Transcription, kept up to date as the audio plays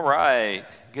All right.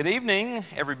 Good evening,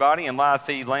 everybody in live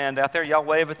feed land out there. Y'all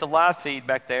wave at the live feed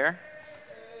back there.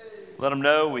 Let them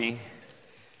know we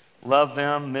love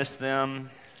them, miss them.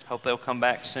 Hope they'll come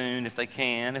back soon if they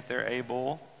can, if they're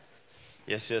able.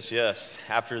 Yes.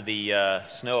 After the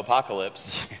snow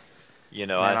apocalypse, Man,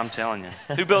 I'm telling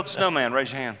you. Who built snowman?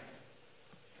 Raise your hand.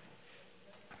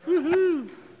 Woohoo!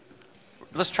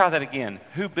 Let's try that again.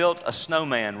 Who built a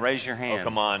snowman? Raise your hand. Oh,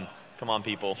 come on,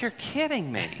 people. You're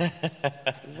kidding me.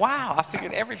 Wow, I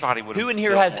figured everybody would have. Who in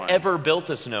here built has one. ever built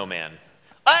a snowman?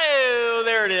 Oh,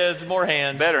 there it is. More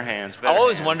hands. Better hands. I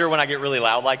always wonder when I get really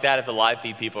loud like that if the live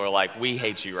feed people are like, "We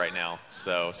hate you right now."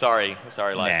 So sorry,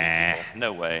 live feed people.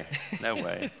 No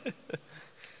way.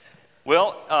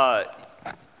 Well,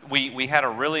 we had a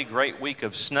really great week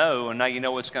of snow, and now you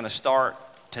know it's going to start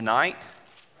tonight.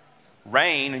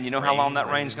 Rain, and you know how long that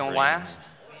rain's going to last?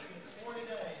 40 days.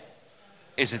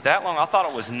 Is it that long? I thought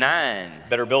it was 9.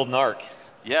 Better build an ark.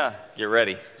 Yeah. Get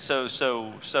ready. So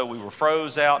we were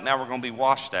froze out. Now we're going to be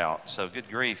washed out. So good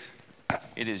grief.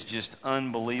 It is just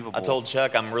unbelievable. I told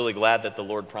Chuck I'm really glad that the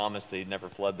Lord promised that He'd never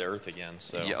flood the earth again.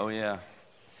 So. Yeah, oh yeah.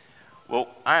 Well,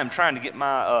 I am trying to get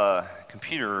my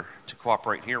computer to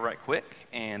cooperate here right quick,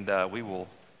 and we will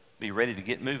be ready to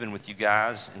get moving with you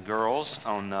guys and girls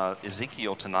on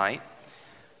Ezekiel tonight.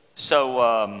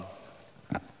 So,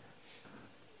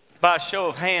 by a show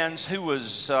of hands, who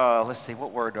was? Let's see,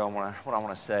 what word do I want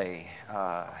to say?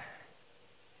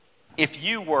 If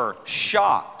you were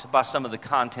shocked by some of the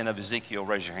content of Ezekiel,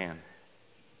 raise your hand.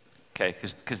 Okay,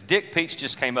 because Dick Peach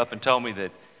just came up and told me that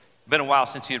it's been a while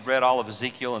since he had read all of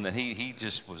Ezekiel, and that he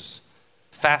just was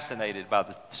fascinated by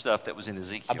the stuff that was in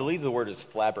Ezekiel. I believe the word is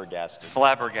flabbergasted.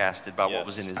 Flabbergasted by Yes. what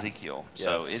was in Ezekiel. Yes.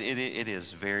 So it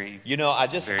is very. You know, I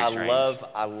strange.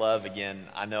 love again,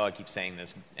 I know I keep saying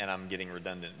this and I'm getting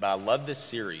redundant, but I love this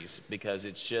series because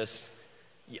it's just,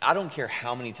 I don't care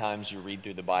how many times you read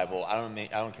through the Bible. I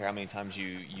don't care how many times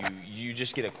you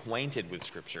just get acquainted with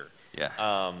Scripture.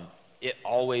 Yeah. It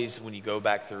always, when you go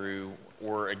back through,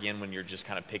 or again when you're just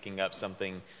kind of picking up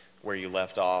something where you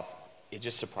left off, it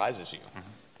just surprises you.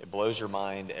 Mm-hmm. It blows your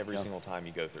mind every single time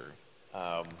you go through.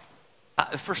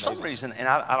 For some reason, and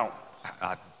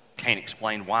I can't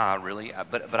explain why really,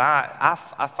 but I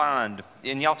find,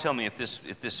 and y'all tell me if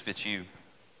this fits you,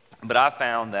 but I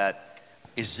found that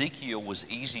Ezekiel was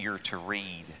easier to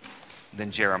read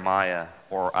than Jeremiah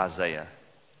or Isaiah.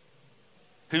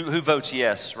 Who votes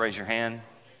yes? Raise your hand.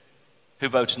 Who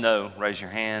votes no? Raise your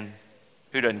hand.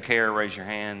 Who doesn't care? Raise your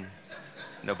hand.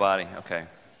 Nobody. Okay.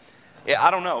 Yeah,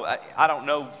 I don't know. I don't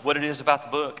know what it is about the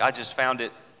book. I just found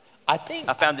it. I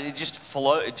found that it just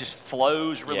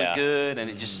flows really good, and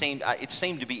it just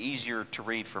seemed to be easier to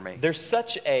read for me. There's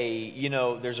such a,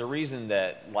 there's a reason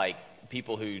that like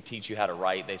people who teach you how to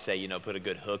write, they say, put a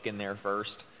good hook in there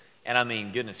first. And I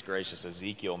mean, goodness gracious,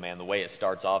 Ezekiel, man, the way it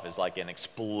starts off is like an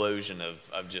explosion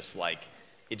of just like,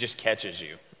 it just catches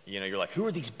you. You're like, who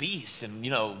are these beasts? And,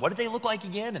 what do they look like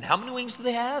again? And how many wings do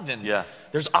they have? And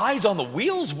there's eyes on the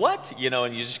wheels, what? And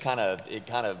you just it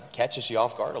kind of catches you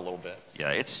off guard a little bit. Yeah,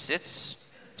 it's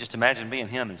just imagine being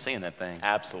him and seeing that thing.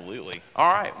 Absolutely.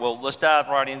 All right, well, let's dive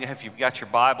right in. If you've got your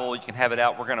Bible, you can have it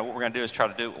out. What we're gonna do is try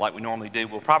to do it like we normally do.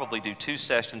 We'll probably do 2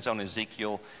 sessions on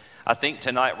Ezekiel. I think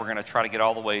tonight we're gonna try to get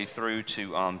all the way through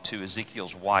to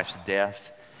Ezekiel's wife's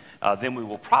death. Then we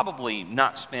will probably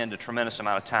not spend a tremendous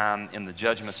amount of time in the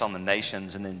judgments on the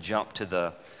nations, and then jump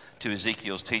to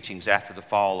Ezekiel's teachings after the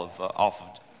fall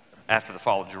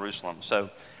of Jerusalem. So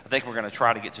I think we're going to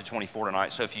try to get to 24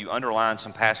 tonight. So if you underline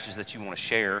some passages that you want to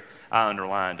share, I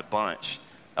underlined a bunch.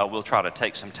 We'll try to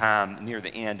take some time near the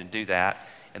end and do that,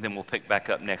 and then we'll pick back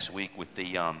up next week with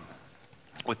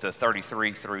the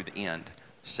 33 through the end.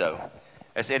 So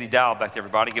that's Eddie Dowell back there,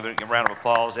 everybody. Give it a round of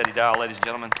applause. Eddie Dowell, ladies and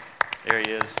gentlemen. There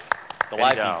he is. The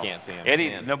live feed can't see him. Eddie,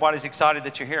 man. Nobody's excited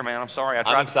that you're here, man. I'm sorry. I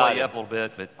tried to play you up a little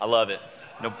bit, but I love it.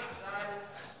 No.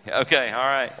 Okay, all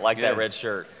right. I like that red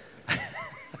shirt.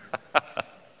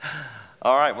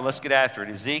 All right, well, let's get after it.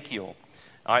 Ezekiel.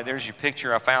 All right, there's your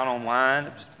picture I found online.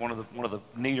 It was one of the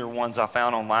neater ones I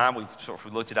found online. We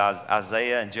looked at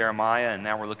Isaiah and Jeremiah, and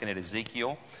now we're looking at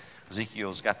Ezekiel.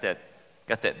 Ezekiel's got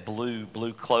that blue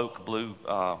cloak, blue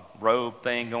robe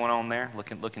thing going on there,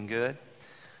 looking good.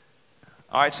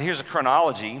 All right, so here's a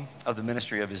chronology of the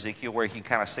ministry of Ezekiel where you can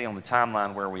kind of see on the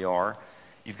timeline where we are.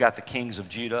 You've got the kings of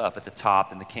Judah up at the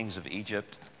top and the kings of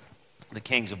Egypt, the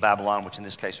kings of Babylon, which in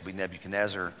this case would be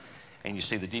Nebuchadnezzar, and you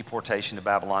see the deportation to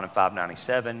Babylon in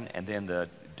 597, and then the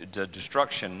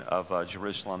destruction of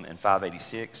Jerusalem in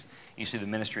 586. You see the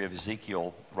ministry of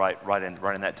Ezekiel right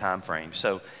in that time frame.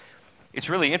 So it's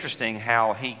really interesting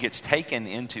how he gets taken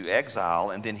into exile,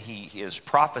 and then he is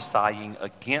prophesying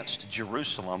against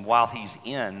Jerusalem while he's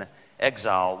in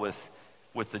exile with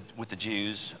the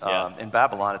Jews in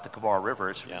Babylon at the Kabar River.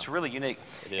 It's really unique.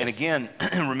 And again,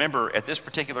 remember at this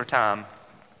particular time,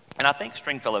 and I think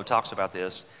Stringfellow talks about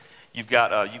this. You've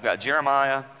got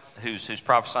Jeremiah who's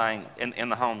prophesying in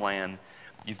the homeland.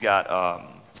 You've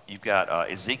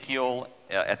got Ezekiel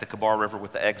at the Kabar River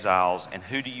with the exiles, and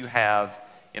who do you have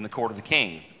in the court of the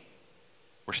king?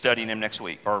 We're studying him next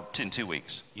week, or in 2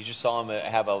 weeks. You just saw him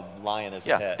have a lion as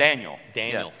a pet. Daniel.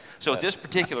 Daniel. So at this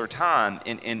particular time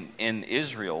in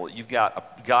Israel,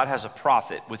 God has a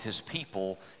prophet with his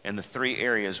people in the 3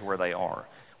 areas where they are,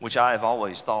 which I have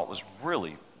always thought was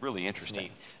really, really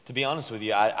interesting. To be honest with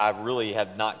you, I really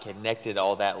have not connected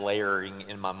all that layering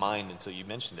in my mind until you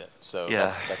mentioned it. So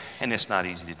that's and it's not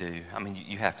easy to do. I mean,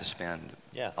 you have to spend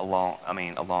a long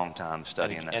time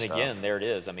studying that stuff. And again, there it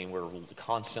is. I mean, we're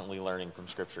constantly learning from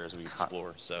Scripture as we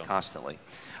explore. So constantly.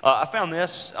 I found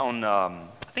this on. I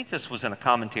think this was in a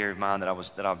commentary of mine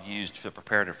that I've used to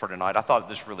prepare it for tonight. I thought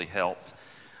this really helped.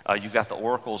 You've got the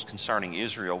oracles concerning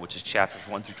Israel, which is chapters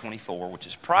 1 through 24, which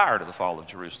is prior to the fall of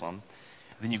Jerusalem.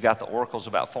 Then you've got the oracles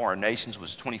about foreign nations,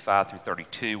 which is 25 through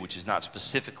 32, which is not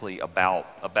specifically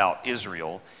about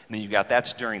Israel. And then you've got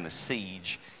that's during the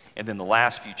siege. And then the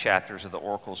last few chapters are the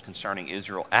oracles concerning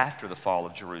Israel after the fall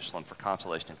of Jerusalem for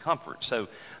consolation and comfort. So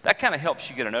that kind of helps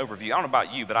you get an overview. I don't know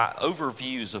about you, but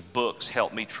overviews of books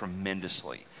help me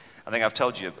tremendously. I think I've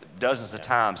told you dozens of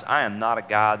times, I am not a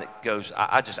guy that goes,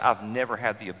 I've never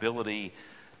had the ability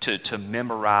to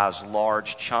memorize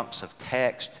large chunks of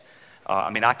text. I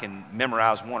mean, I can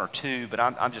memorize 1 or 2, but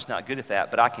I'm just not good at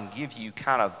that. But I can give you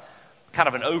kind of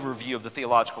an overview of the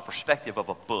theological perspective of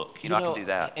a book. I can do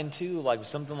that. And too, like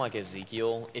something like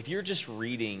Ezekiel, if you're just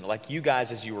reading, like you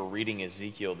guys as you were reading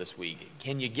Ezekiel this week,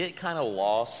 can you get kind of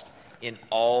lost in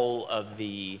all of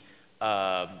the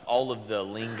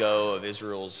lingo of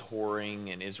Israel's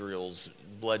whoring and Israel's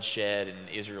bloodshed and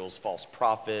Israel's false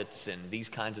prophets and these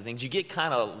kinds of things? You get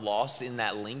kind of lost in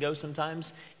that lingo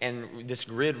sometimes, and this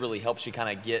grid really helps you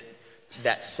kind of get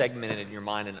that segmented in your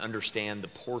mind and understand the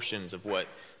portions of what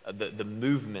the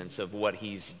movements of what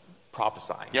he's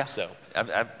prophesying. Yeah, so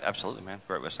absolutely, man.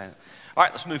 Great way of saying it. All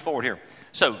right, let's move forward here.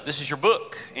 So this is your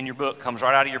book. In your book, comes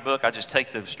right out of your book. I just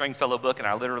take the Stringfellow book and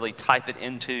I literally type it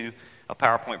into a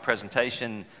PowerPoint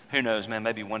presentation. Who knows, man?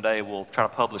 Maybe one day we'll try to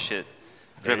publish it,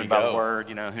 driven by the word.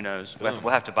 Who knows? We'll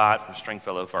have to buy it from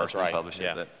Stringfellow first and publish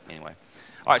it. But anyway,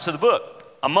 all right. So the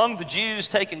book, among the Jews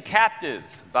taken captive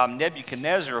by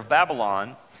Nebuchadnezzar of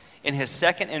Babylon in his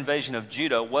second invasion of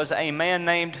Judah was a man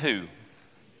named who?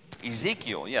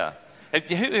 Ezekiel. Yeah.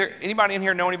 Anybody in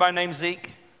here know anybody named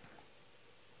Zeke?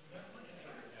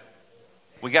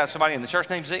 We got somebody in the church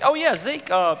named Zeke. Oh yeah, Zeke.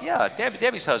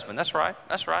 Debbie's husband. That's right.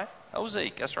 Oh,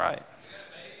 Zeke. That's right.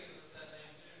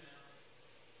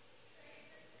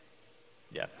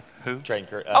 Yeah. Who?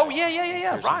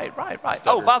 Yeah. Right.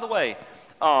 Oh, by the way,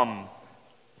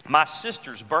 my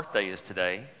sister's birthday is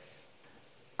today.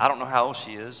 I don't know how old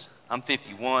she is. I'm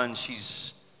 51.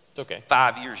 She's it's okay.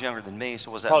 5 years younger than me.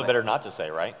 So was that probably better not to say,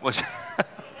 right?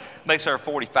 Makes her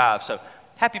 45. So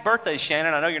happy birthday,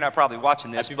 Shannon. I know you're not probably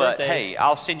watching this, but hey,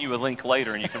 I'll send you a link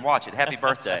later and you can watch it. Happy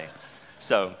birthday.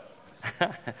 So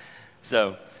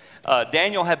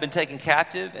Daniel had been taken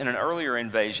captive in an earlier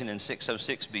invasion in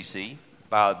 606 BC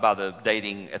by the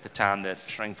dating at the time that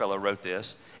Stringfellow wrote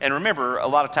this. And remember, a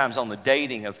lot of times on the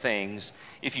dating of things,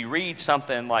 if you read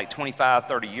something like 25,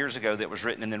 30 years ago that was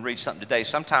written and then read something today,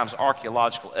 sometimes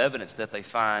archaeological evidence that they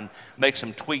find makes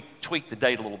them tweak the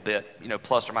date a little bit,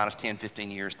 plus or minus 10,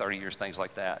 15 years, 30 years, things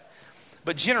like that.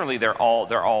 But generally, they're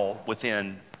all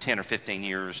within 10 or 15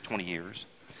 years, 20 years.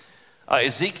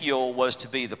 Ezekiel was to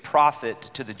be the prophet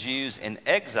to the Jews in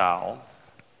exile,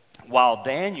 while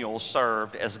Daniel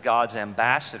served as God's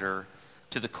ambassador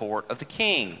to the court of the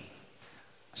king.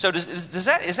 So is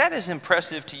that as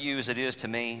impressive to you as it is to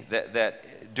me,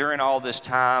 that during all this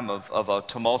time of a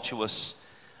tumultuous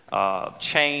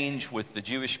change with the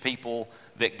Jewish people,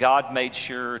 that God made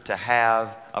sure to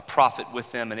have a prophet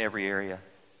with them in every area?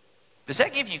 Does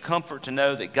that give you comfort to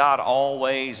know that God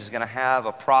always is going to have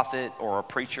a prophet or a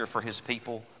preacher for his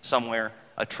people somewhere,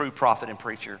 a true prophet and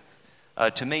preacher?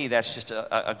 To me, that's just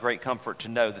a great comfort to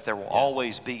know that there will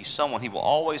always be someone. He will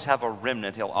always have a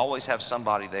remnant. He'll always have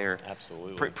somebody there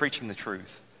preaching the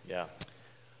truth. Yeah.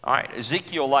 All right.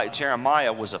 Ezekiel, like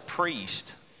Jeremiah, was a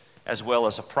priest as well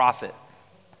as a prophet.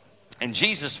 And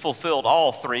Jesus fulfilled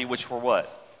all three, which were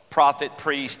what? Prophet,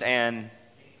 priest, and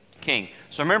king.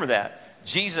 So remember that.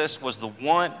 Jesus was the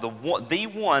one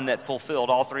that fulfilled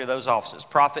all three of those offices,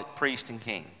 prophet, priest, and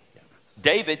king.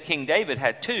 King David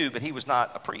had 2, but he was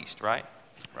not a priest, right?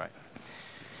 Right.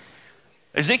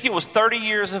 Ezekiel was 30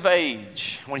 years of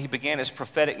age when he began his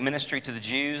prophetic ministry to the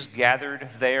Jews gathered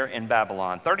there in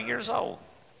Babylon. 30 years old.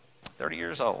 30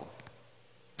 years old.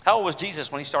 How old was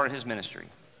Jesus when he started his ministry?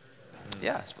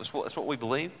 Yeah, that's what we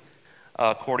believe,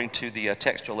 according to the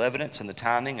textual evidence and the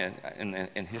timing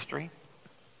and history.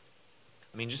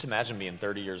 I mean, just imagine being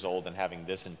 30 years old and having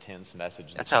this intense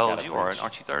message. That's how old you are,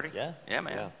 aren't you? 30? Yeah. Yeah,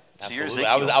 man. Yeah, So you're absolutely.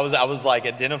 Ezekiel. I was like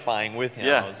identifying with him.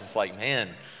 Yeah. I was just like, man,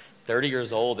 30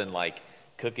 years old and like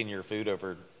cooking your food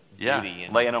over duty.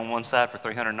 And laying on one side for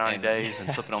 390 days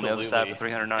and flipping on the other side for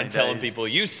 390 and days. telling people,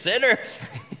 you sinners,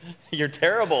 you're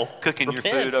terrible. Cooking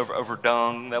Repent. your food over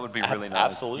dung. That would be really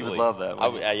nice. Absolutely. You would love that.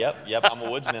 wouldn't you? Yep. I'm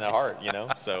a woodsman at heart,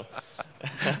 so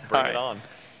bring it on.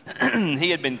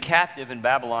 He had been captive in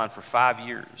Babylon for 5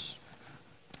 years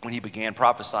when he began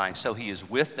prophesying. So he is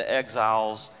with the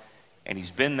exiles, and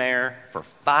he's been there for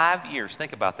 5 years.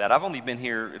 Think about that. I've only been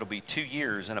here, it'll be 2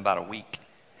 years in about a week.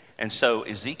 And so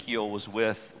Ezekiel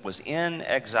was in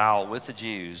exile with the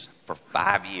Jews for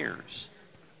 5 years.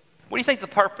 What do you think the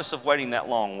purpose of waiting that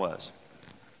long was?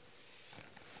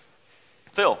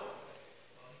 Phil?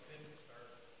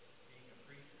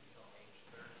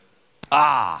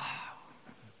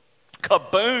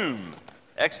 Kaboom!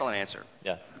 Excellent answer.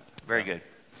 Yeah. Very good.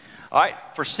 All right,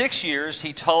 for 6 years,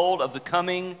 he told of the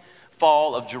coming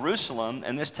fall of Jerusalem,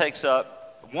 and this takes up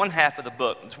one half of the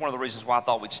book. It's one of the reasons why I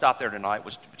thought we'd stop there tonight,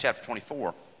 was chapter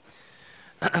 24.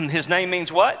 His name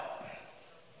means what?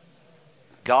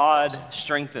 God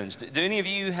strengthens. Do any of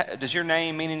you, does your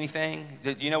name mean anything?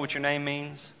 Do you know what your name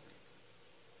means?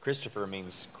 Christopher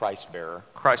means Christ bearer.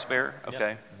 Christ bearer?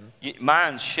 Okay. Yep.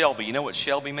 Mine's Shelby. You know what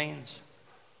Shelby means?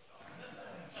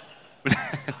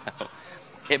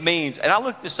 It means, and I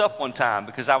looked this up one time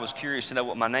because I was curious to know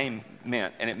what my name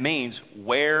meant, and it means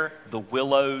where the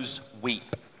willows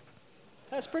weep.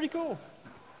 That's pretty cool.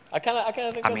 I kind of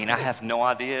think that's I have no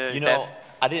idea. You know,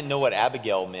 I didn't know what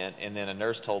Abigail meant, and then a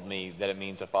nurse told me that it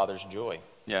means a father's joy.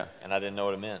 Yeah. And I didn't know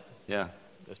what it meant. Yeah.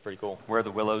 That's pretty cool. Where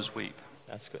the willows weep.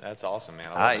 That's good. That's awesome, man.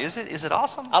 I love it. Is it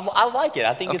awesome? I like it.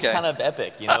 I think it's Okay. kind of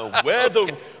epic,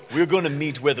 we're going to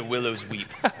meet where the willows weep.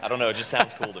 I don't know. It just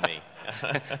sounds cool to me.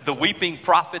 The weeping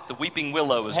prophet, the weeping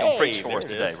willow is going to preach for us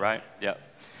there it today, is. right? Yeah.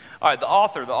 All right, the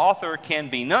author can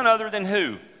be none other than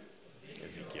who?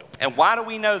 Ezekiel. And why do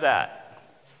we know that?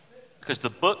 Because the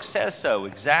book says so,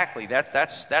 exactly.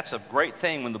 That's a great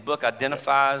thing when the book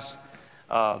identifies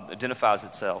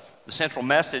itself. The central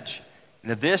message,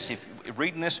 if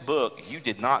reading this book, you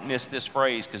did not miss this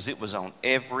phrase because it was on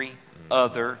every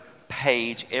other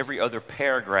page, every other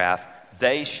paragraph.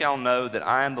 They shall know that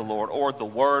I am the Lord, or the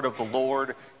word of the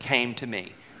Lord came to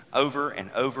me, over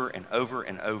and over and over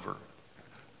and over.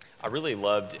 I really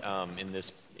loved in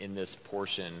this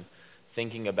portion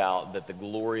thinking about that the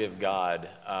glory of God.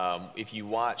 If you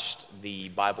watched the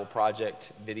Bible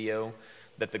Project video,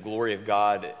 that the glory of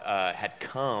God had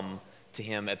come to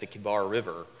him at the Kibar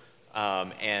River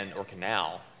or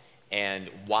canal, and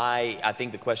why? I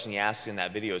think the question he asks in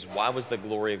that video is, why was the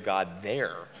glory of God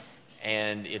there?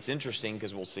 And it's interesting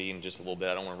because we'll see in just a little bit,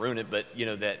 I don't want to ruin it, but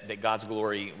that God's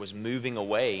glory was moving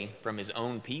away from his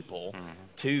own people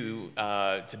to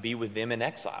be with them in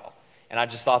exile. And I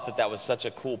just thought that was such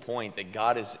a cool point, that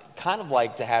God is kind of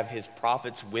like to have his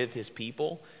prophets with his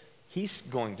people. He's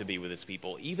going to be with his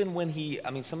people. Even when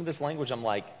some of this language, I'm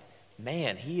like,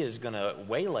 man, he is going to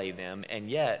waylay them, and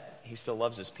yet he still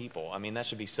loves his people. I mean, that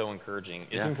should be so encouraging.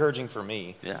 It's encouraging for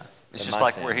me. Yeah. It's just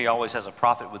like where he always has a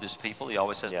prophet with his people, he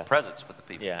always has the presence with the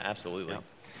people. Yeah, absolutely. Yeah.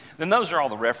 Then those are all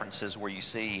the references where you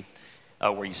see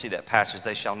that passage,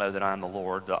 they shall know that I am the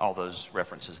Lord, all those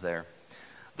references there.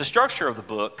 The structure of the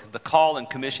book, the call and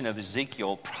commission of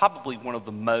Ezekiel, probably one of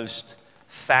the most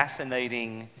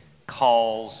fascinating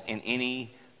calls in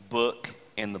any book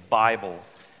in the Bible,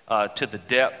 to the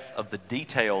depth of the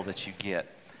detail that you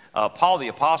get. Paul the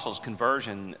Apostle's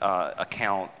conversion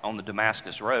account on the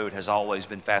Damascus Road has always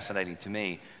been fascinating to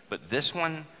me, but this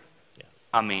one,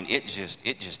 it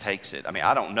just takes it.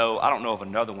 I don't know of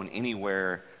another one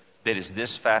anywhere that is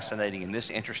this fascinating and this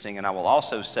interesting, and I will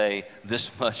also say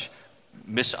this much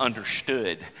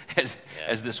misunderstood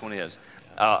as this one is.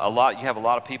 You have a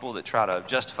lot of people that try to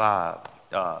justify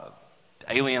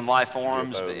alien life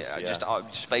forms,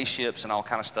 UFOs, spaceships and all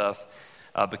kind of stuff.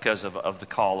 Because of the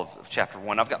call of chapter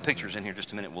 1. I've got pictures in here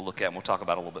just a minute we'll look at and we'll talk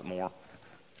about it a little bit more.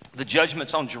 The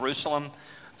judgments on Jerusalem,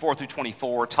 4 through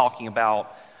 24, talking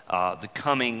about the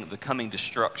coming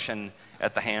destruction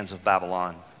at the hands of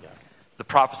Babylon. Yeah. The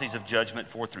prophecies of judgment,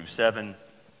 4 through 7.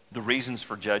 The reasons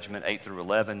for judgment, 8 through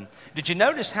 11. Did you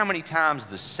notice how many times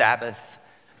the Sabbath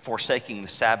forsaking the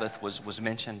Sabbath was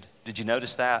mentioned. Did you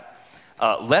notice that?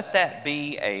 Let that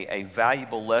be a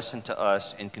valuable lesson to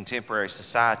us in contemporary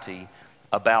society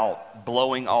about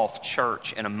blowing off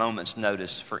church in a moment's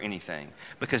notice for anything.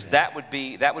 Because that would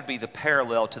be the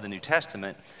parallel to the New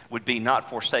Testament, would be not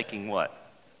forsaking what?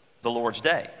 The Lord's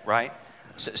day, right?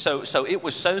 So it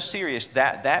was so serious,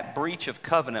 that breach of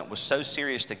covenant was so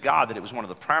serious to God that it was one of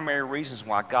the primary reasons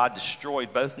why God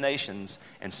destroyed both nations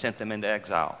and sent them into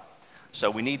exile. So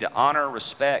we need to honor,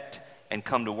 respect, and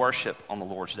come to worship on the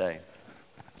Lord's day.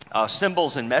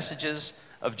 Symbols and messages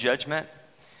of judgment,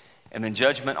 and then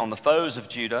judgment on the foes of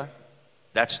Judah.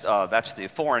 That's the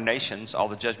foreign nations, all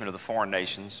the judgment of the foreign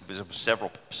nations. There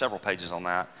was several pages on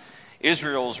that.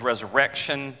 Israel's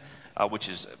resurrection, which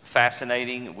is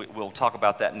fascinating. We'll talk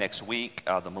about that next week.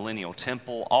 The millennial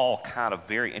temple, all kind of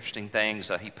very interesting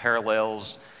things. He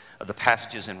parallels the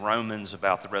passages in Romans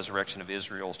about the resurrection of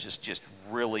Israel. It's just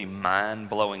really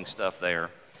mind-blowing stuff there.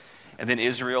 And then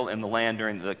Israel in the land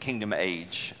during the kingdom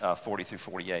age, 40 through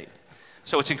 48.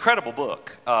 So it's an incredible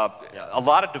book. A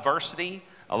lot of diversity,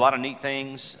 a lot of neat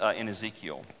things in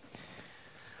Ezekiel.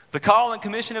 The call and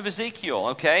commission of Ezekiel,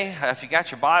 okay? If you got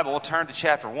your Bible, turn to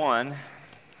chapter 1.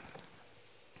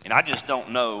 And I just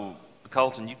don't know,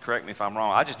 Colton, you correct me if I'm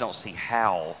wrong, I just don't see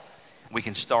how we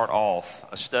can start off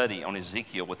a study on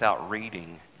Ezekiel without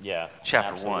reading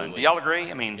chapter absolutely. 1. Do y'all agree?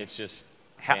 I mean, it's just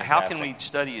how can we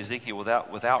study Ezekiel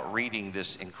without reading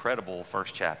this incredible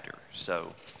first chapter?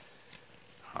 So,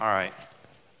 all right.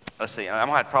 Let's see. I'm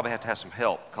going to probably have to have some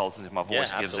help, Colton, if my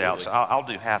voice gives out. So I'll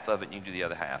do half of it and you do the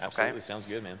other half. Absolutely. Okay? Sounds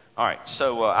good, man. All right.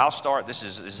 So I'll start. This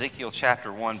is Ezekiel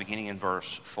chapter 1, beginning in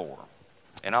verse 4.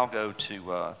 And I'll go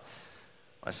to,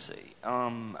 let's see.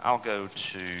 I'll go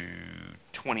to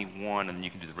 21 and then you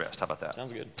can do the rest. How about that?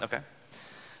 Sounds good. Okay.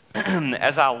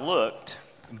 As I looked,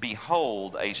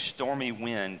 behold, a stormy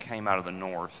wind came out of the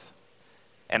north,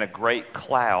 and a great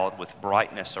cloud with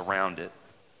brightness around it,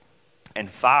 and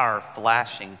fire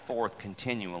flashing forth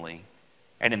continually,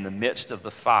 and in the midst of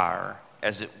the fire,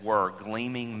 as it were,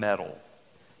 gleaming metal.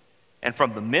 And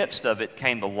from the midst of it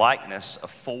came the likeness of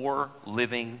 4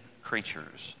 living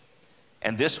creatures.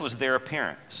 And this was their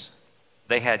appearance.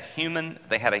 They had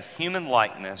a human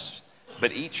likeness,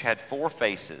 but each had 4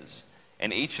 faces,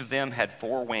 and each of them had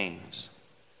 4 wings.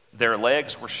 Their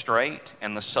legs were straight,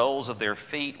 and the soles of their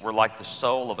feet were like the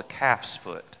sole of a calf's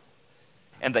foot.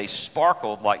 And they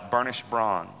sparkled like burnished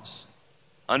bronze.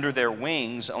 Under their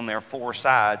wings, on their 4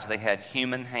 sides, they had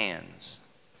human hands.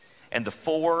 And the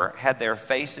 4 had their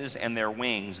faces and their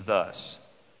wings thus.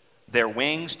 Their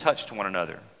wings touched one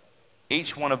another.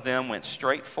 Each one of them went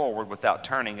straight forward without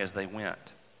turning as they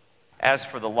went. As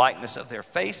for the likeness of their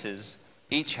faces,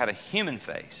 each had a human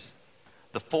face.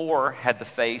 The 4 had the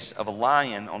face of a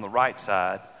lion on the right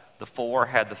side. The 4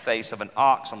 had the face of an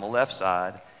ox on the left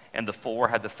side. And the 4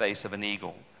 had the face of an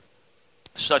eagle.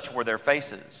 Such were their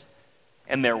faces.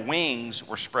 And their wings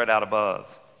were spread out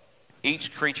above.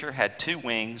 Each creature had 2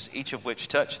 wings, each of which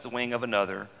touched the wing of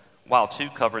another, while 2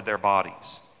 covered their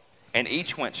bodies. And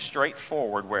each went straight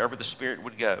forward wherever the Spirit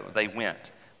would go. They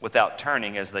went, without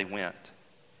turning as they went.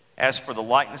 As for the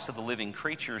likeness of the living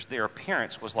creatures, their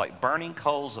appearance was like burning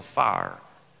coals of fire,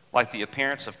 like the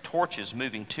appearance of torches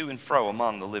moving to and fro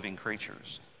among the living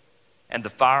creatures. And the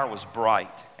fire was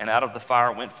bright, and out of the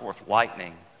fire went forth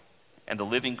lightning, and the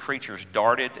living creatures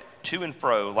darted to and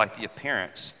fro like the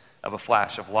appearance of a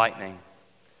flash of lightning.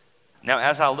 Now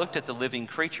as I looked at the living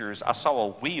creatures, I saw a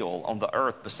wheel on the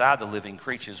earth beside the living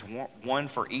creatures, one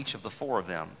for each of the 4 of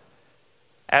them.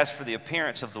 As for the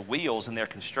appearance of the wheels and their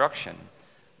construction,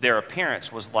 their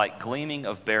appearance was like gleaming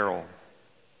of beryl.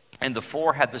 And the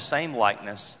 4 had the same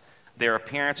likeness, their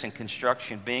appearance and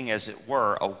construction being as it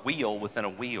were a wheel within a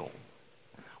wheel.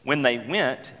 When they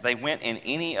went in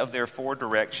any of their 4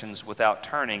 directions without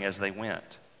turning as they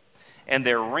went. And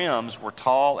their rims were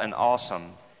tall and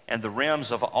awesome, and the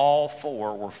rims of all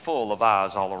 4 were full of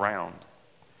eyes all around.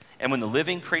 And when the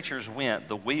living creatures went,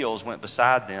 the wheels went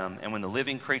beside them, and when the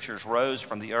living creatures rose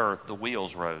from the earth, the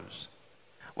wheels rose.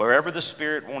 Wherever the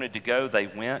Spirit wanted to go, they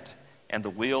went, and the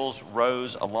wheels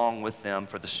rose along with them,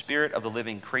 for the spirit of the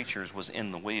living creatures was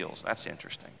in the wheels. That's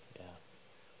interesting.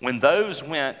 When those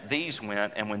went, these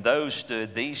went, and when those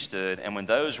stood, these stood, and when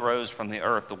those rose from the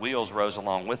earth, the wheels rose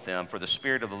along with them, for the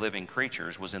spirit of the living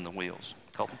creatures was in the wheels.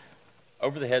 Colton?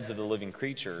 Over the heads of the living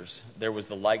creatures, there was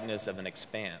the likeness of an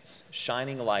expanse,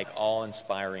 shining like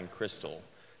awe-inspiring crystal,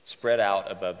 spread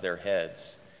out above their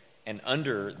heads. And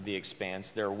under the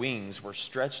expanse, their wings were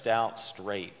stretched out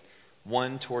straight,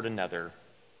 one toward another,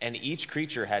 and each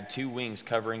creature had 2 wings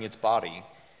covering its body,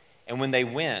 And when they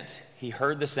went, he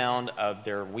heard the sound of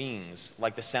their wings,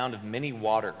 like the sound of many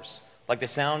waters, like the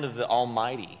sound of the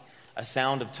Almighty, a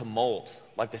sound of tumult,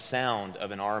 like the sound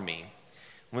of an army.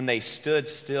 When they stood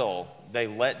still, they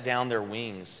let down their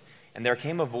wings, and there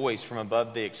came a voice from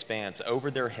above the expanse over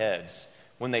their heads.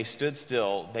 When they stood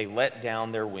still, they let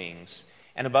down their wings,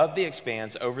 and above the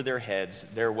expanse over their heads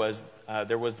there was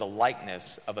the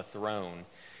likeness of a throne,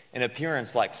 in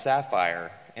appearance like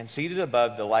sapphire, and seated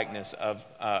above the likeness of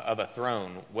a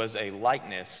throne was a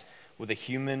likeness with a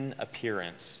human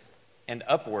appearance. And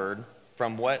upward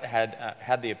from what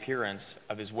had the appearance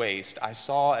of his waist, I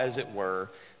saw, as it were,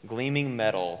 gleaming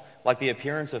metal, like the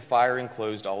appearance of fire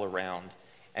enclosed all around.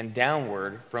 And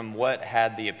downward from what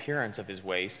had the appearance of his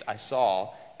waist, I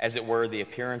saw, as it were, the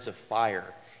appearance of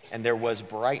fire, and there was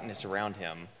brightness around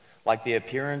him, like the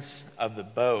appearance of the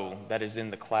bow that is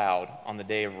in the cloud on the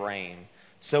day of rain.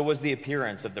 So was the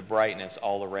appearance of the brightness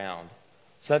all around.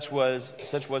 Such was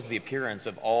the appearance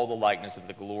of all the likeness of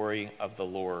the glory of the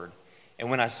Lord. And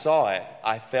when I saw it,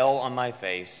 I fell on my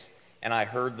face, and I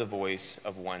heard the voice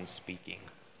of one speaking.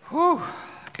 Whew.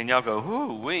 Can y'all go,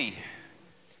 whoo-wee?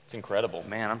 It's incredible.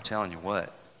 Man, I'm telling you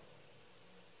what.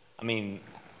 I mean,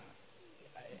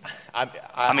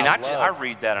 I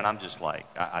read that and I'm just like,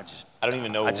 I don't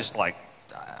even know.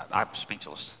 I'm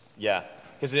speechless. Yeah,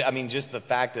 because I mean, just the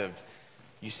fact of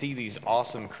you see these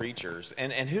awesome creatures,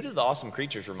 and who did the awesome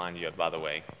creatures remind you of, by the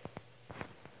way?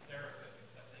 Seraphims,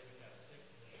 that they would have 6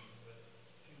 wings with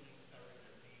 2 wings covering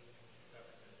their feet and 2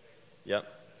 covering their face.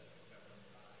 Yep.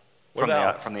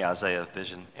 From the Isaiah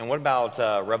vision. And what about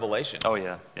Revelation? Oh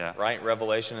yeah, yeah. Right,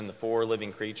 Revelation and the 4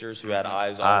 living creatures who had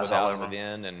eyes all without and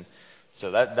within, and so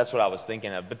that's what I was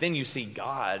thinking of. But then you see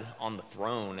God on the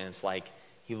throne, and it's like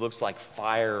he looks like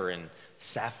fire and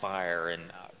sapphire, and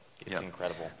it's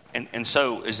incredible. And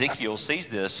so Ezekiel sees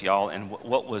this, y'all, and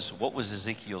what was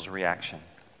Ezekiel's reaction?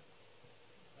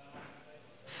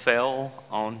 Fell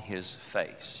on his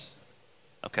face.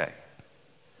 Okay.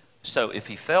 So if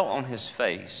he fell on his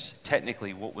face,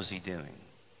 technically what was he doing?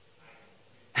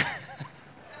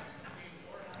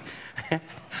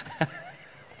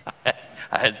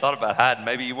 I hadn't thought about hiding.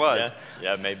 Maybe he was.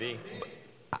 Yeah, maybe.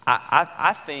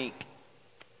 I think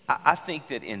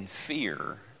that in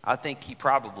fear, I think he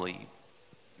probably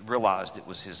realized it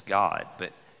was his God,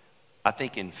 but I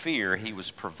think in fear he was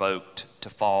provoked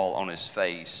to fall on his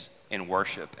face in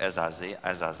worship as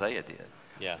Isaiah did.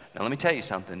 Yeah. Now let me tell you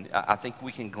something. I think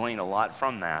we can glean a lot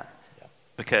from that,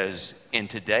 because in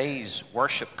today's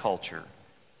worship culture,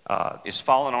 is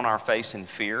falling on our face in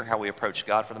fear how we approach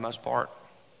God for the most part?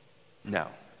 No.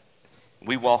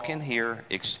 We walk in here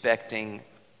expecting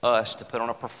us to put on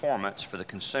a performance for the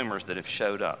consumers that have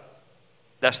showed up.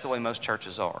 That's the way most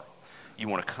churches are. You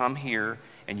want to come here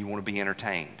and you want to be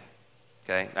entertained.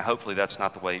 Okay? Now hopefully that's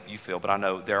not the way you feel, but I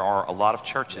know there are a lot of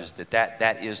churches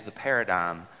that is the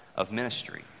paradigm of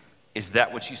ministry. Is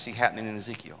that what you see happening in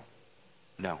Ezekiel?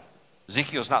 No.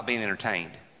 Ezekiel's not being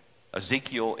entertained.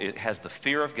 Ezekiel has the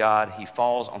fear of God. He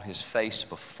falls on his face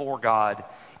before God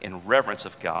in reverence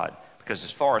of God, because as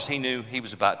far as he knew, he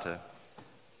was about to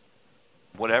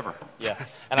whatever. Yeah.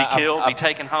 Be killed, be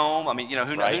taken home. I mean,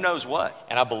 who knows what.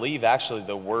 And I believe actually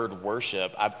the word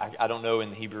worship, I don't know in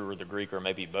the Hebrew or the Greek or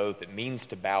maybe both, it means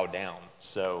to bow down.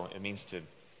 So it means to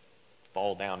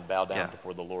fall down, bow down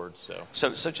before the Lord. So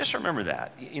just remember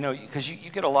that, because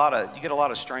you get a lot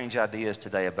of strange ideas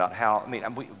today about how.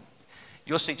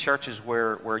 You'll see churches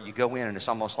where you go in and it's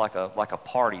almost like a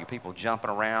party, people jumping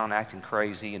around, acting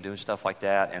crazy, and doing stuff like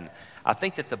that. And I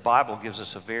think that the Bible gives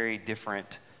us a very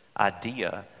different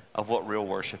idea of what real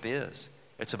worship is.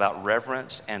 It's about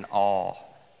reverence and awe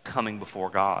coming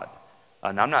before God.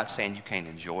 And I'm not saying you can't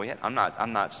enjoy it. I'm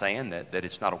not saying that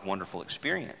it's not a wonderful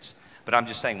experience. But I'm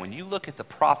just saying, when you look at the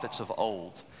prophets of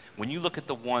old, when you look at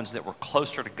the ones that were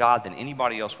closer to God than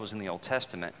anybody else was in the Old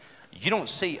Testament, you don't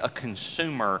see a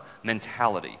consumer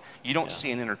mentality. You don't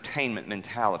see an entertainment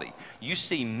mentality. You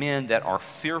see men that are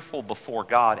fearful before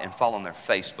God and fall on their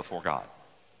face before God.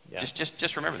 Yeah.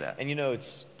 Just remember that. And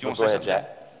it's... Do you want to say something,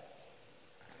 Jack?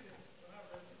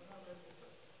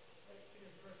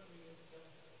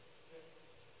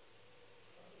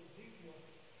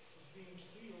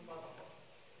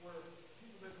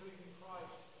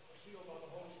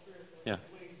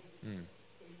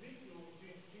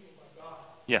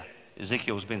 Yeah,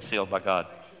 Ezekiel was being sealed by God.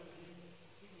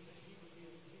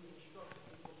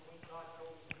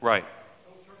 Right.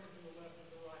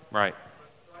 Right.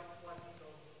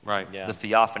 Right. Yeah. The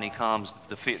theophany comes,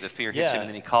 the fear hits Yeah. him, and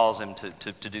then he calls him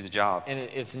to do the job. And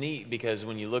it's neat because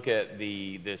when you look at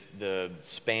the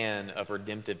span of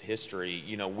redemptive history,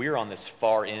 you know, we're on this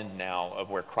far end now of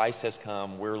where Christ has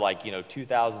come. We're like, you know,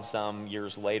 2,000 some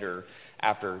years later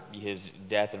after his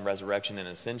death and resurrection and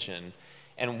ascension.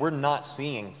 And we're not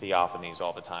seeing theophanies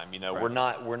all the time. You know,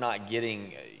 Right. we're not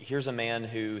getting, here's a man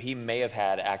who he may have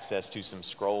had access to some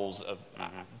scrolls of,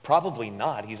 probably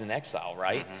not. He's in exile,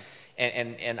 right?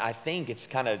 And I think it's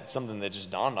kind of something that just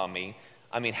dawned on me.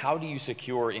 I mean, how do you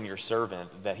secure in your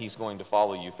servant that he's going to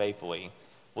follow you faithfully?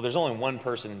 Well, there's only one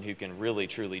person who can really,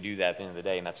 truly do that at the end of the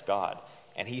day, and that's God.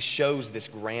 And he shows this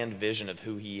grand vision of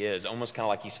who he is, almost kind of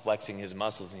like he's flexing his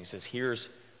muscles, and he says, here's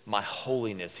my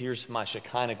holiness, here's my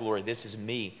Shekinah glory, this is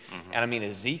me. And I mean,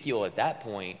 Ezekiel at that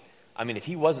point, I mean, if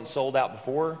he wasn't sold out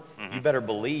before, you better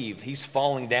believe he's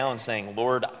falling down saying,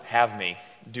 Lord, have me.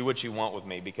 Do what you want with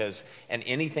me, because, and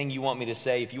anything you want me to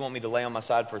say, if you want me to lay on my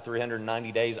side for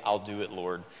 390 days, I'll do it,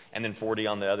 Lord. And then 40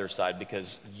 on the other side,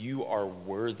 because you are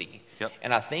worthy. Yep.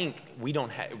 And I think we don't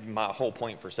have, my whole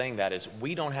point for saying that is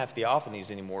we don't have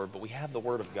theophanies anymore, but we have the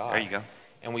Word of God. There you go.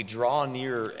 And we draw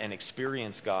near and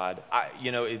experience God.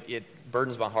 You know, it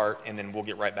burdens my heart, and then we'll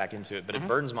get right back into it, but it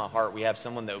burdens my heart. We have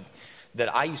someone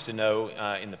that I used to know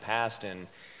in the past, and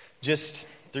just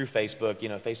through Facebook, you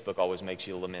know, Facebook always makes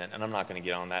you lament, and I'm not going to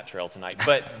get on that trail tonight.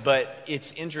 But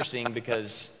it's interesting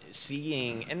because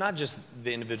seeing, and not just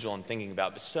the individual I'm thinking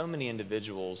about, but so many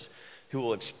individuals who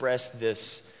will express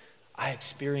this, I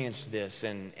experienced this,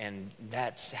 and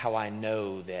that's how I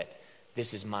know that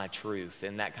this is my truth,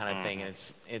 and that kind of thing. And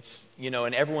it's you know,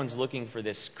 and everyone's looking for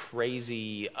this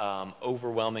crazy,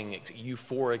 overwhelming,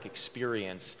 euphoric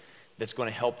experience that's going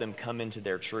to help them come into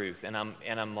their truth. And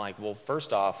I'm like, well,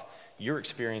 first off, your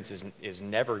experience is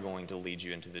never going to lead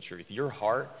you into the truth. Your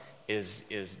heart is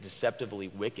deceptively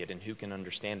wicked, and who can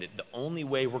understand it? The only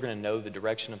way we're going to know the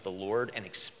direction of the Lord and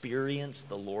experience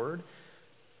the Lord,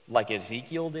 like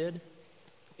Ezekiel did,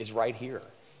 is right here.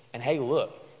 And hey,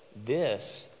 look,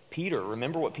 this, Peter,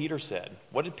 remember what Peter said.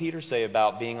 What did Peter say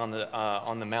about being on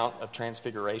the Mount of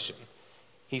Transfiguration?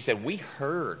 He said, we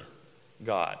heard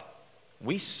God.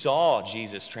 We saw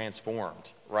Jesus transformed,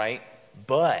 right?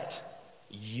 But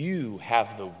you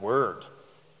have the Word.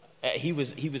 He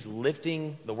was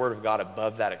lifting the Word of God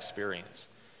above that experience.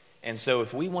 And so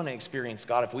if we want to experience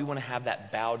God, if we want to have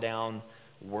that bow down,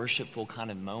 worshipful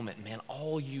kind of moment, man,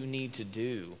 all you need to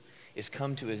do is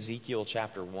come to Ezekiel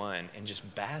chapter 1 and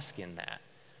just bask in that.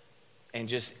 And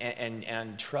just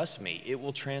and trust me, it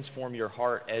will transform your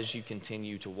heart as you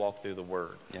continue to walk through the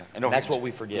Word. Yeah. And that's what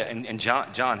we forget. Yeah, and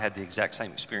John had the exact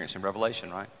same experience in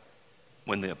Revelation, right?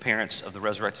 When the appearance of the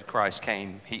resurrected Christ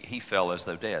came, he fell as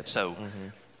though dead. So,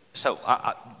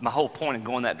 my whole point in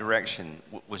going that direction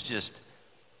was just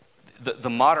the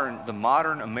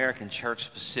modern American church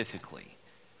specifically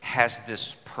has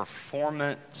this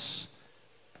performance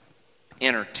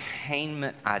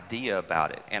entertainment idea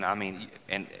about it, and I mean,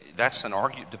 and that's an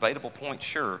debatable point,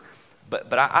 sure,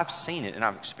 but I've seen it and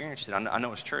I've experienced it. I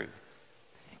know it's true.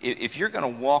 If you're going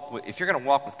to walk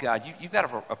with God, you've got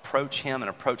to approach Him and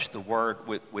approach the Word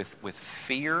with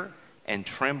fear and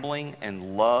trembling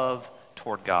and love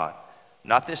toward God.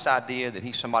 Not this idea that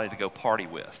He's somebody to go party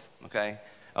with. Okay,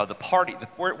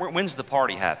 when's the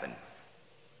party happen?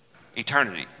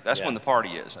 Eternity. That's when the party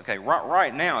is. Okay,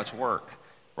 right now it's work.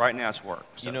 Right now it's work.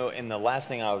 So. You know, and the last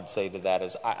thing I would say to that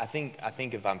is I think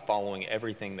if I'm following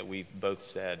everything that we've both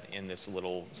said in this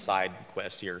little side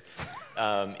quest here,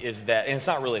 is that, and it's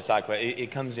not really a side quest,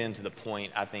 it comes into the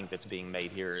point I think that's being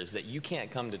made here, is that you can't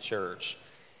come to church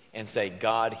and say,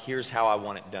 God, here's how I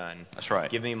want it done. That's right.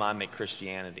 Give me my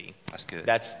Christianity. That's good.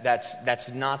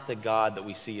 That's not the God that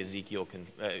we see Ezekiel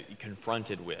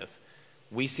confronted with.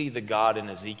 We see the God in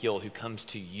Ezekiel who comes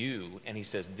to you and he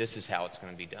says, this is how it's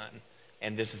going to be done.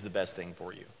 And this is the best thing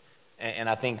for you. And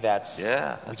I think that's we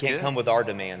can't good. come with our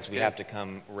demands. That's we good. have to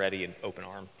come ready and open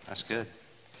arm. That's good.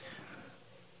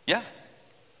 Yeah.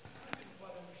 I think what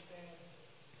I understand,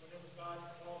 whenever God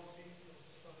called Ezekiel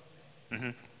the Son of Man, Mm-hmm.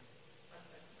 I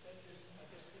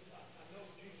know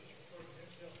Jesus referred to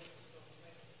himself as the Son of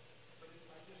Man, but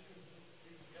I just couldn't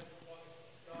read together why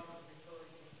God was referring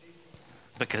to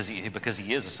Ezekiel. Because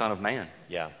he is a son of man.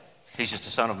 Yeah. He's just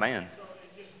a son of man. So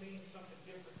it just means something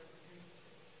different than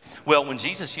Jesus. Well, when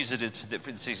Jesus uses it,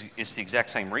 it's the exact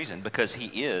same reason, because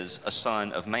he is a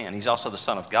son of man. He's also the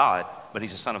Son of God, but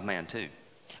he's a son of man too.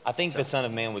 I think the Son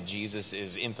of Man with Jesus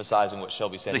is emphasizing what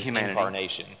Shelby said, The his humanity.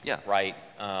 incarnation. Yeah. Right?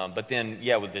 But then,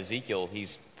 with Ezekiel,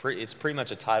 he's it's pretty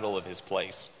much a title of his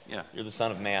place. Yeah. You're the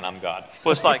Son of Man, I'm God.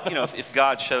 Well, it's like, if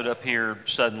God showed up here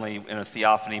suddenly in a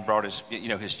theophany, brought his,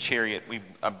 his chariot.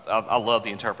 I love the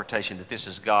interpretation that this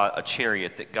is God, a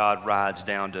chariot that God rides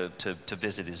down to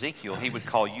visit Ezekiel. He would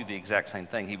call you the exact same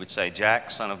thing. He would say,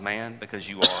 Jack, son of man, because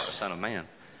you are a son of man.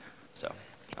 So,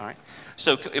 all right.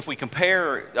 So if we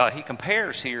compare, he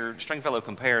compares here, Stringfellow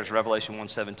compares Revelation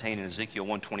 1:17 and Ezekiel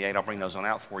 1:28. I'll bring those on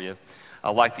out for you.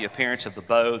 Like the appearance of the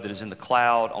bow that is in the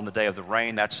cloud on the day of the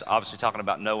rain. That's obviously talking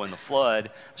about Noah and the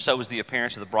flood. So was the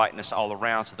appearance of the brightness all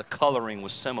around. So the coloring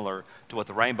was similar to what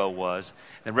the rainbow was.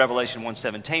 In Revelation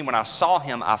 1:17, when I saw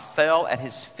him, I fell at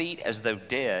his feet as though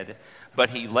dead.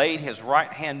 But he laid his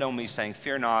right hand on me, saying,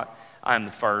 fear not, I am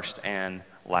the first and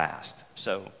last.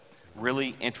 So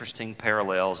really interesting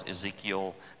parallels,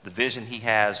 Ezekiel, the vision he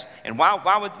has. And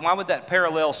why would that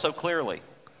parallel so clearly?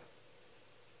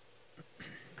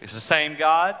 It's the same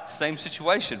God, same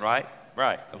situation, right?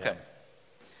 Right, okay.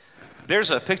 Yeah.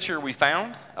 There's a picture we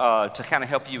found to kind of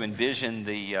help you envision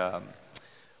the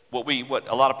what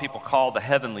a lot of people call the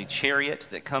heavenly chariot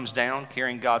that comes down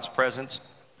carrying God's presence.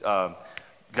 God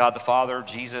the Father,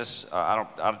 Jesus,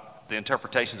 the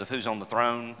interpretations of who's on the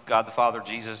throne, God the Father,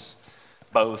 Jesus,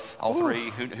 both, all three,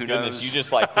 who knows? You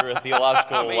just like threw a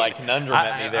theological conundrum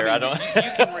at me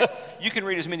there. You can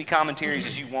read as many commentaries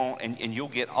as you want, and you'll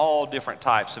get all different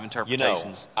types of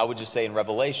interpretations. I would just say in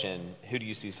Revelation, who do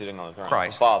you see sitting on the throne?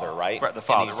 Christ. The Father, right? The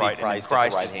Father, right. Christ,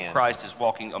 and Christ is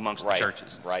walking amongst the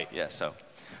churches. Right. Yeah, so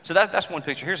that's one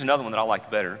picture. Here's another one that I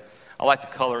like better. I like the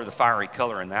color, the fiery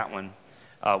color in that one,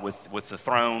 with the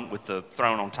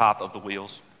throne on top of the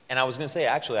wheels. And I was going to say,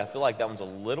 actually, I feel like that one's a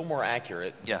little more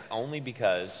accurate. Yeah. Only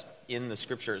because in the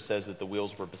scripture it says that the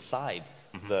wheels were beside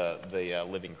the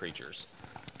living creatures.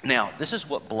 Now, this is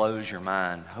what blows your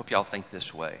mind. I hope y'all think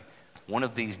this way. One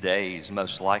of these days,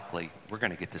 most likely, we're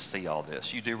going to get to see all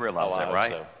this. You do realize that,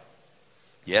 right? So.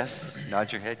 Yes? Nod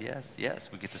your head, yes. Yes,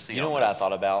 we get to see all this. You know what I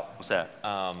thought about? What's that?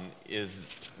 Is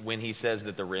when he says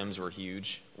that the rims were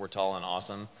huge, were tall and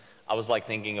awesome. I was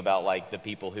thinking about the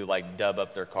people who dub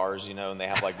up their cars, and they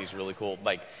have these really cool,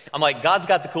 I'm God's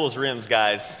got the coolest rims,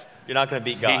 guys. You're not going to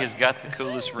beat God. He has got the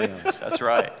coolest rims. That's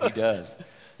right. He does.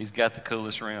 He's got the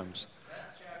coolest rims.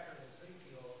 That chapter in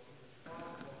Ezekiel is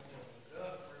responsible for an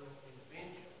industrial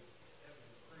invention that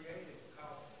was created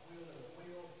because of the wheel in the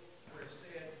wheel, where it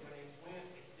said when it went,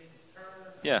 it didn't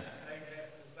turn. Yeah. They have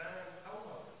designed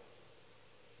co-motors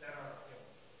that are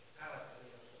pallet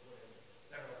wheels or whatever,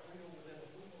 that are a wheel within a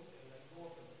wheel, and they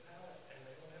go up in the pallet, and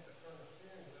they don't have to turn the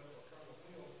steering wheel or turn the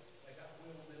wheel. They got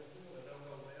wheel within a wheel, and they'll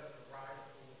go left or right or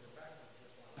forward or backwards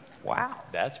just like that. Wow.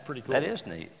 That's pretty cool. That is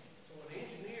neat. So an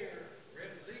engineer read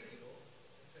Ezekiel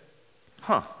and said,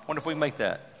 Huh. Wonder if we make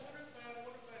that.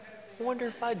 I wonder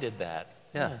if I did that.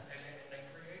 Yeah.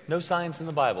 No science in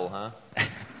the Bible, huh?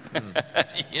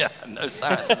 Yeah, no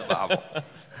science in the Bible. I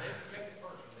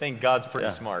think God's pretty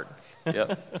smart.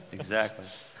 Yep, exactly.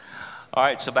 All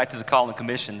right, so back to the call and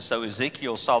commission. So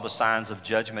Ezekiel saw the signs of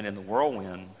judgment in the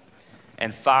whirlwind,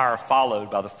 and fire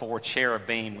followed by the 4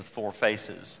 cherubim with 4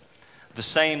 faces. The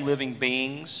same living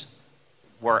beings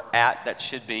were that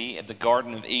should be at the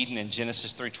Garden of Eden in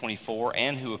Genesis 3:24,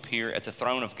 and who appear at the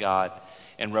throne of God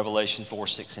in Revelation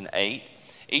 4:6 and 8.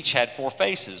 Each had 4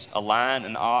 faces: a lion,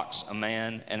 an ox, a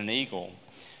man, and an eagle.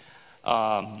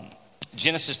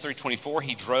 Genesis 3:24,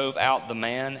 he drove out the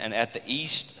man, and at the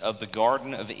east of the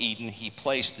Garden of Eden he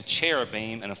placed the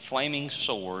cherubim and a flaming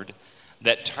sword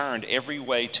that turned every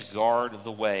way to guard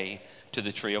the way to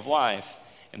the tree of life.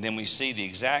 And then we see the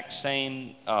exact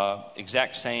same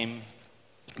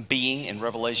being in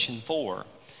Revelation 4.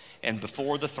 And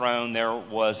before the throne there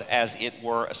was, as it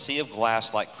were, a sea of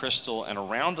glass like crystal, and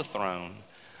around the throne,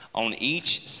 on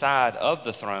each side of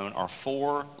the throne, are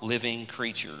 4 living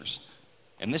creatures.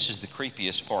 And this is the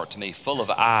creepiest part to me, full of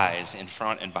eyes in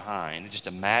front and behind. Just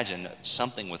imagine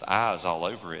something with eyes all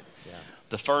over it. Yeah.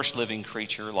 The first living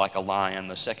creature like a lion,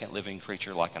 the second living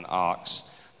creature like an ox,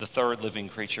 the third living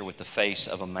creature with the face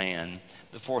of a man,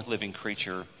 the fourth living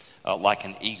creature like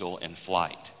an eagle in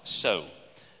flight. So,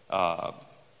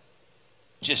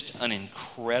 just an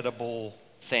incredible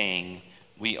thing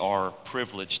we are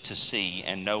privileged to see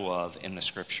and know of in the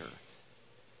scripture.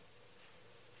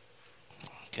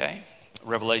 Okay,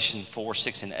 Revelation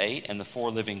 4:6 and 8, and the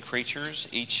 4 living creatures,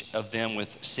 each of them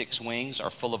with 6 wings, are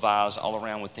full of eyes all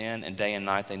around within, and day and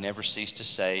night they never cease to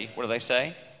say, what do they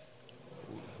say?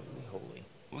 Holy, holy.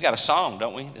 We got a song,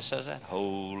 don't we, that says that?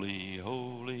 Holy,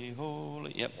 holy,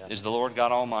 holy. Yep, is the Lord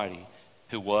God Almighty,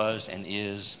 who was and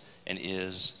is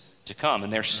to come.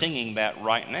 And they're singing that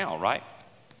right now, right?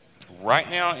 right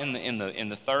now in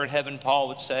the third heaven, Paul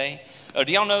would say.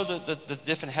 Do y'all know the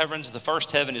different heavens? The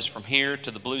first heaven is from here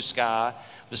to the blue sky.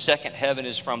 The second heaven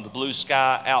is from the blue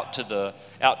sky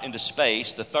out into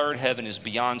space. The third heaven is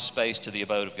beyond space to the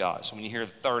abode of God. So when you hear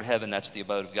the third heaven, that's the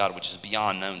abode of God, which is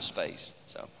beyond known space.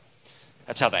 So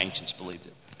that's how the ancients believed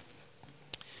it.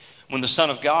 When the Son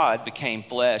of God became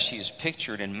flesh, he is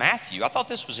pictured in Matthew. I thought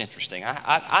this was interesting.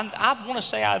 I want to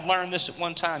say I'd learned this at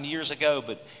one time years ago,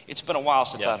 but it's been a while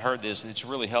since I'd heard this, and it's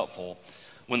really helpful.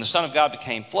 When the Son of God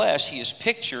became flesh, he is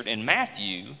pictured in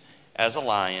Matthew as a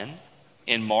lion,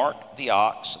 in Mark the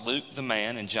ox, Luke the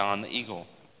man, and John the eagle.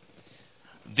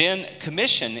 Then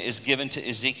commission is given to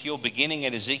Ezekiel, beginning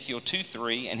at Ezekiel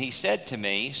 2:3, and he said to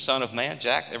me, Son of man,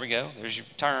 Jack, there we go, there's your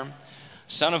term.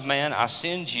 Son of man, I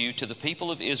send you to the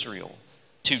people of Israel,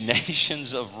 to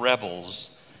nations of rebels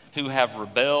who have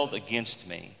rebelled against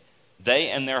me. They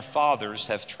and their fathers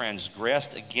have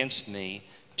transgressed against me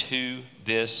to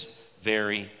this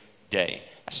very day.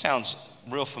 That sounds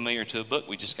real familiar to a book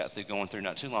we just got through going through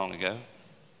not too long ago.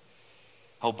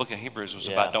 The whole book of Hebrews was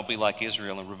about don't be like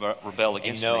Israel and rebel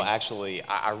against me. Actually,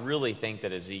 I really think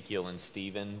that Ezekiel and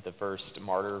Stephen, the first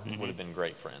martyr, would have been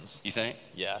great friends. You think?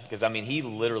 Yeah, because, I mean, he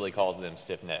literally calls them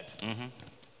stiff-necked, and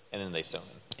then they stone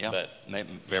him. Yeah, but,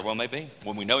 very well may be.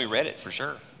 When we know he read it, for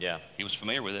sure. Yeah. He was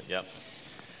familiar with it. Yep.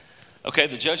 Okay,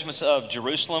 the judgments of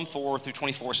Jerusalem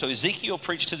 4-24. So Ezekiel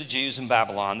preached to the Jews in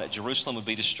Babylon that Jerusalem would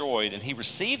be destroyed, and he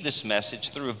received this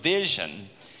message through a vision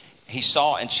he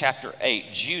saw in chapter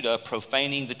 8, Judah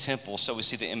profaning the temple. So we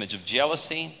see the image of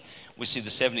jealousy. We see the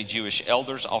 70 Jewish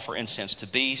elders offer incense to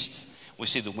beasts. We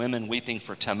see the women weeping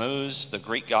for Tammuz, the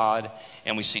Greek god.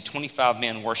 And we see 25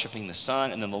 men worshiping the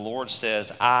sun. And then the Lord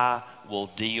says, I will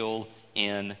deal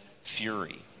in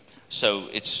fury. So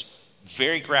it's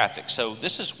very graphic. So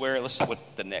this is where, let's see what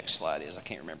the next slide is. I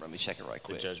can't remember. Let me check it right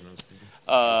quick. The judgments.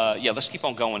 Yeah, let's keep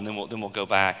on going. Then we'll go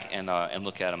back and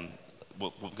look at them.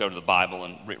 We'll go to the Bible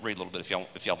and read a little bit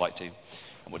if y'all like to.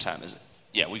 What time is it?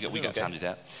 Yeah, we got time to do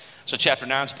that. So chapter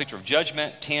 9 is a picture of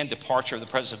judgment. 10, departure of the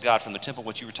presence of God from the temple,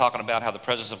 which you were talking about, how the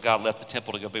presence of God left the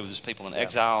temple to go be with his people in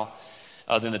exile.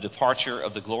 Then the departure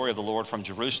of the glory of the Lord from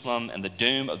Jerusalem, and the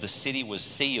doom of the city was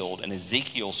sealed. And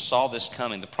Ezekiel saw this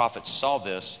coming. The prophet saw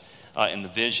this in the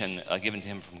vision given to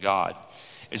him from God.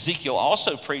 Ezekiel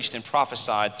also preached and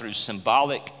prophesied through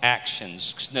symbolic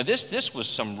actions. Now this was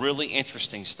some really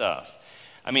interesting stuff.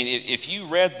 I mean, if you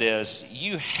read this,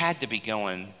 you had to be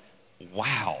going,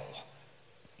 wow,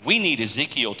 we need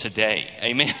Ezekiel today.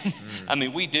 Amen. I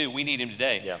mean, we do. We need him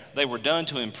today. Yeah. They were done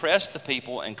to impress the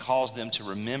people and cause them to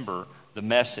remember the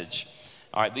message.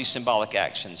 All right, these symbolic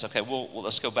actions. Okay, well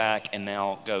let's go back and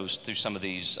now go through some of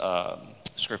these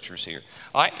scriptures here.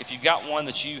 All right, if you've got one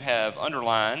that you have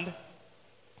underlined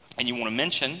and you want to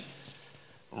mention,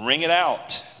 ring it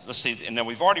out. Let's see. And now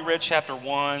we've already read chapter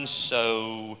 1,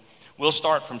 so we'll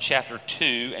start from chapter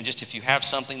 2, and just if you have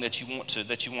something that you want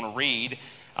to read,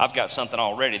 I've got something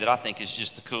already that I think is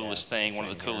just the coolest thing, one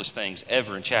of the coolest things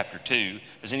ever in chapter 2.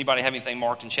 Does anybody have anything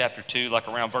marked in chapter 2, like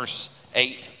around verse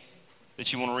 8,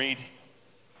 that you want to read?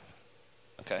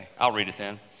 Okay, I'll read it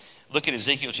then. Look at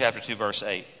Ezekiel chapter 2, verse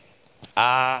 8.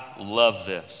 I love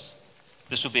this.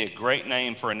 This would be a great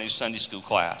name for a new Sunday school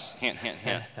class. Hint, hint,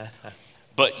 hint.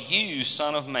 But you,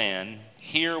 son of man,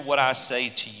 hear what I say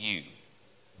to you.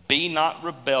 Be not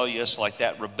rebellious like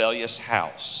that rebellious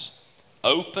house.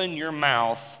 Open your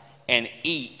mouth and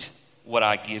eat what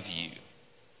I give you.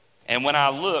 And when I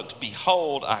looked,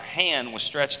 behold, a hand was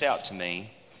stretched out to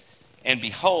me, and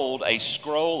behold, a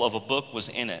scroll of a book was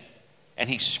in it. And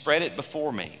he spread it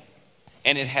before me.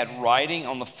 And it had writing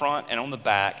on the front and on the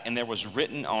back, and there was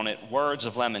written on it words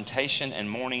of lamentation and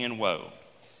mourning and woe.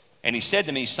 And he said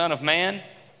to me, Son of man,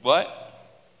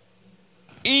 what?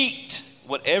 Eat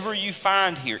whatever you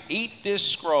find here. Eat this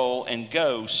scroll and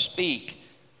go speak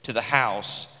to the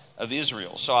house of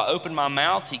Israel. So I opened my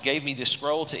mouth. He gave me this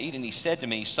scroll to eat, and he said to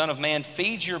me, Son of man,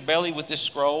 feed your belly with this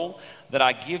scroll that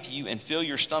I give you and fill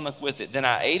your stomach with it. Then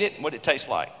I ate it. What did it taste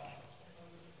like?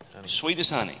 Sweet as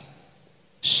honey.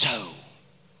 So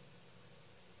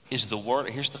is the word.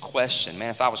 Here's the question. Man,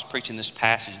 if I was preaching this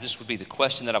passage, this would be the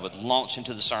question that I would launch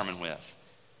into the sermon with.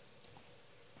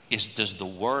 Does the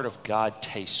word of God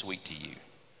taste sweet to you?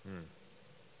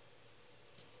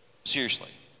 Seriously.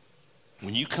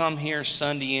 When you come here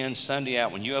Sunday in, Sunday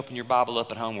out, when you open your Bible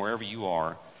up at home, wherever you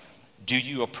are, do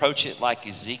you approach it like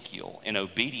Ezekiel in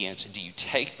obedience? And do you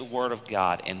take the word of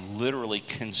God and literally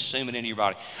consume it into your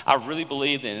body? I really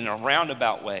believe that in a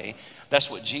roundabout way, that's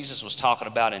what Jesus was talking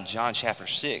about in John chapter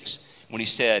 6 when he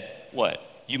said,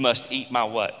 what? You must eat my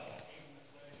what?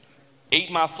 eat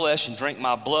my flesh and drink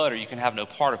my blood, or you can have no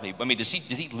part of me. I mean, does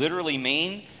he literally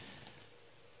mean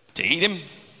to eat him?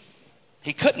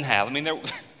 He couldn't have. I mean, there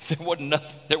wasn't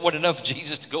enough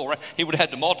Jesus to go around. He would have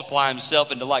had to multiply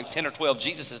himself into like 10 or 12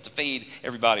 Jesuses to feed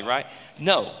everybody, right?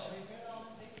 No.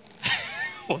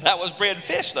 Well, that was bread and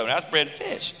fish, though. That's bread and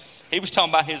fish. He was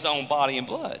talking about his own body and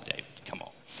blood, David. Come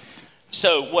on.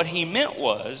 So what he meant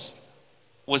was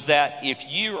that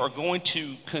if you are going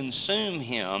to consume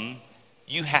him,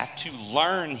 you have to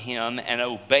learn him and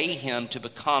obey him to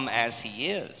become as he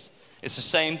is. It's the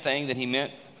same thing that he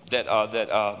meant, that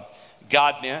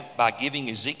God meant by giving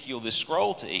Ezekiel this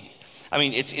scroll to eat. I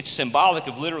mean, it's symbolic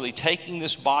of literally taking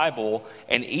this Bible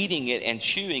and eating it and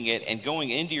chewing it and going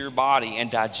into your body and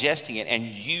digesting it, and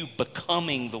you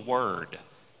becoming the Word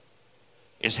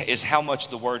is how much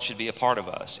the Word should be a part of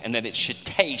us, and that it should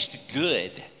taste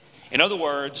good. In other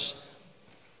words,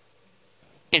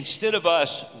 instead of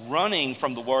us running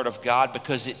from the Word of God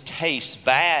because it tastes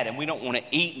bad and we don't want to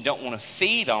eat and don't want to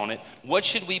feed on it, what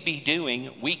should we be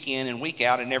doing week in and week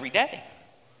out and every day?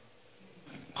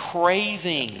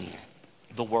 Craving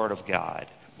the Word of God.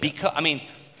 Because, I mean,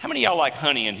 how many of y'all like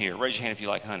honey in here? Raise your hand if you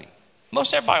like honey.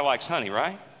 Most everybody likes honey,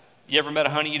 right? You ever met a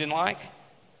honey you didn't like?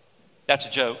 That's a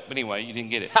joke, but anyway, you didn't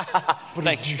get it.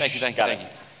 Thank you.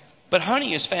 But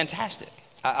honey is fantastic.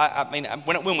 I mean,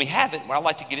 when we have it, I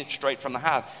like to get it straight from the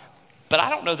hive. But I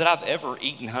don't know that I've ever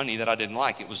eaten honey that I didn't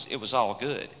like. It was all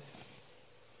good.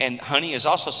 And honey is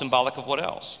also symbolic of what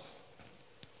else?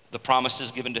 The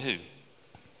promises given to who?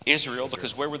 Israel,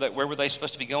 because where were they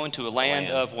supposed to be going to? A land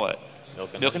of what?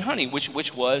 Milk and honey,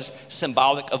 which was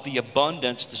symbolic of the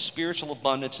abundance, the spiritual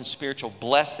abundance and spiritual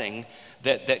blessing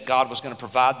that God was going to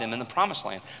provide them in the promised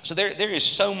land. So there is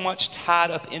so much tied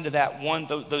up into that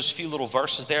those few little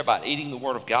verses there about eating the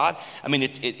Word of God. I mean,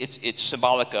 it's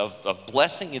symbolic of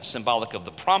blessing. It's symbolic of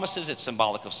the promises. It's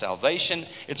symbolic of salvation.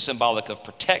 It's symbolic of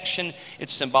protection.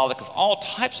 It's symbolic of all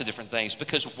types of different things.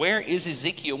 Because where is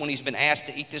Ezekiel when he's been asked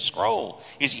to eat this scroll?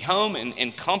 Is he home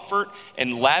in comfort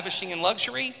and lavishing in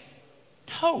luxury?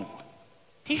 No.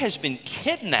 He has been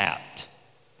kidnapped.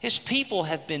 His people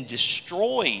have been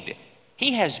destroyed.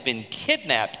 He has been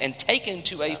kidnapped and taken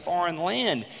to a foreign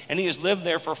land, and he has lived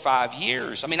there for 5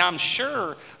 years. I mean, I'm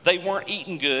sure they weren't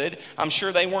eating good. I'm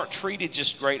sure they weren't treated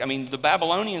just great. I mean, the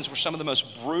Babylonians were one of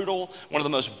the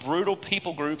most brutal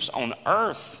people groups on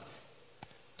earth.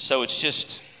 So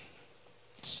it's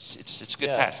a good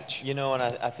passage. You know, and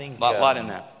I think lot in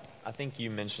that. I think you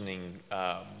mentioning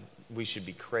we should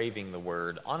be craving the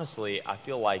Word. Honestly, I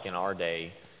feel like in our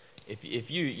day,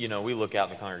 if you know, we look out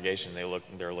in the congregation,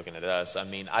 they're looking at us. I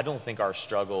mean, I don't think our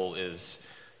struggle is,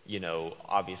 you know,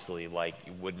 obviously like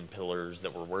wooden pillars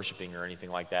that we're worshiping or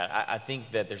anything like that. I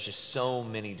think that there's just so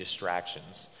many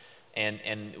distractions.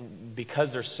 And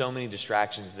because there's so many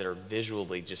distractions that are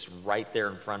visually just right there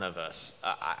in front of us,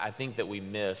 I think that we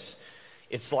miss.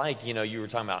 It's like, you know, you were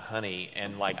talking about honey,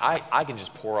 and like I can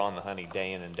just pour on the honey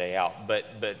day in and day out.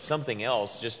 But something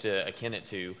else, just to akin it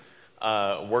to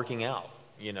working out.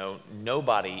 You know,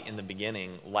 nobody in the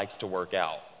beginning likes to work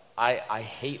out. I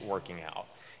hate working out.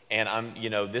 And you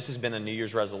know, this has been a New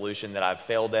Year's resolution that I've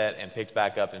failed at and picked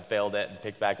back up and failed at and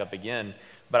picked back up again.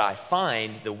 But I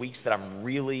find the weeks that I'm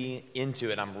really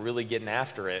into it, I'm really getting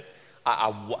after it,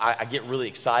 I get really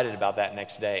excited about that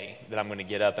next day that I'm going to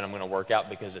get up and I'm going to work out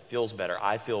because it feels better.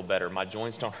 I feel better. My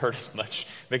joints don't hurt as much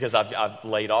because I've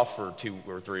laid off for 2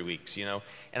 or 3 weeks, you know.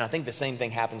 And I think the same thing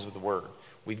happens with the Word.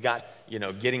 We've got, you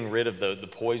know, getting rid of the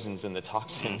poisons and the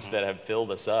toxins that have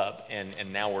filled us up, and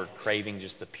now we're craving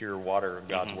just the pure water of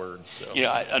God's Word. So.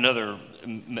 Yeah, another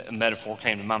metaphor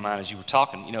came to my mind as you were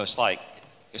talking. You know, it's like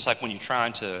when you're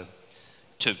trying to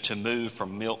move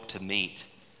from milk to meat,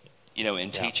 you know, in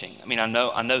teaching. I mean, I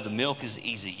know the milk is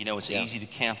easy. You know, it's easy to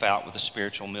camp out with the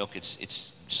spiritual milk.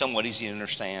 It's somewhat easy to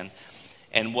understand.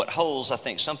 And what holds, I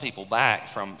think, some people back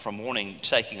from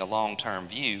taking a long-term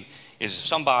view is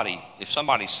if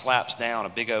somebody slaps down a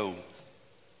big old,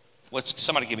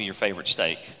 somebody give me your favorite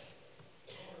steak?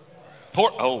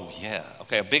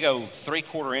 A big old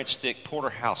 3/4 inch thick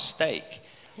porterhouse steak.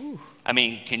 Whew. I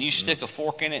mean, can you stick a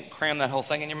fork in it and cram that whole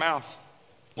thing in your mouth?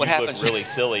 What happens? You look really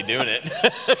silly doing it.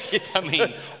 I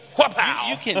mean,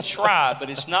 you can try, but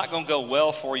it's not going to go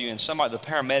well for you, and the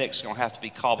paramedics are going to have to be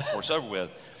called before it's over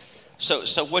with.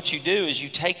 So what you do is you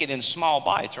take it in small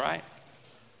bites, right?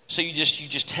 So you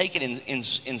just take it in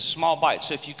small bites.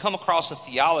 So if you come across a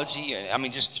theology, I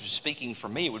mean, just speaking for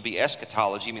me, it would be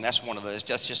eschatology. I mean, that's one of those.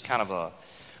 That's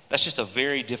just a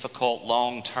very difficult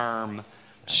long-term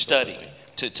study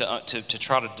to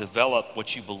try to develop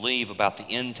what you believe about the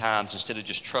end times instead of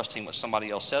just trusting what somebody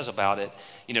else says about it.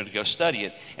 You know, to go study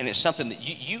it. And it's something that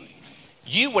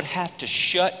You would have to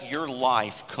shut your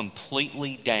life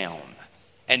completely down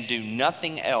and do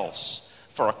nothing else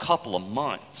for a couple of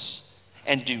months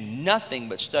and do nothing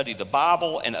but study the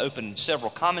Bible and open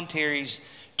several commentaries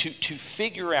to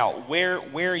figure out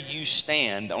where you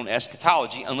stand on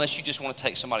eschatology, unless you just want to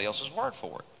take somebody else's word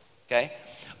for it, okay?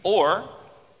 Or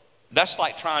that's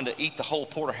like trying to eat the whole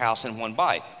porterhouse in one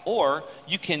bite. Or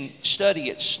you can study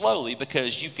it slowly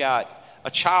because you've got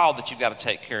a child that you've got to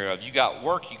take care of. You've got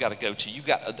work you've got to go to. You've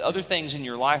got other things in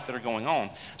your life that are going on.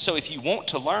 So if you want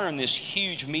to learn this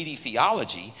huge, meaty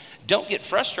theology, don't get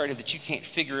frustrated that you can't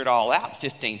figure it all out in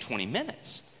 15, 20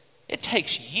 minutes. It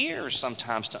takes years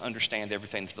sometimes to understand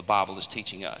everything that the Bible is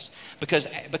teaching us,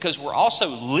 because we're also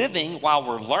living while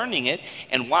we're learning it,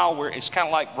 and while it's kind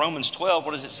of like Romans 12.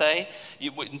 What does it say?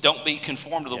 You don't be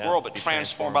conformed to the world, but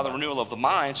transformed by the renewal of the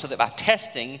mind, so that by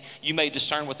testing you may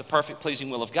discern what the perfect, pleasing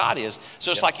will of God is. So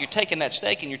it's like you're taking that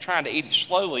steak and you're trying to eat it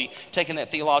slowly, taking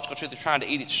that theological truth and trying to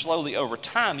eat it slowly over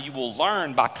time. You will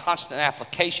learn by constant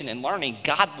application and learning.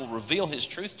 God will reveal his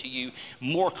truth to you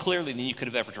more clearly than you could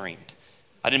have ever dreamed.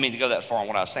 I didn't mean to go that far on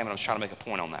what I was saying, but I was trying to make a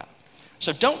point on that.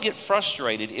 So don't get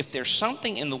frustrated if there's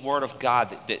something in the Word of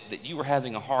God that you are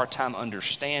having a hard time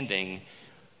understanding.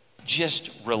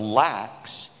 Just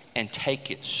relax and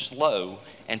take it slow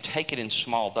and take it in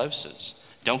small doses.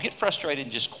 Don't get frustrated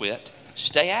and just quit.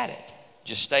 Stay at it.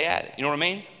 Just stay at it. You know what I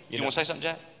mean? You want to say something,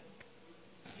 Jack?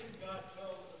 Did God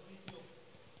tell Ezekiel,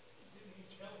 didn't he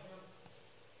tell him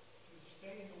to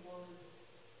stay in the Word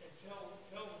and tell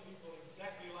the people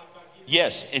exactly like I give you?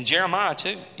 Yes, in Jeremiah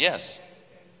too. Yes.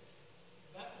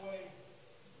 And that way,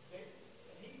 and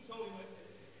he told him, and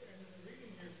in the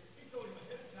reading here, he told him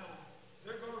ahead of time,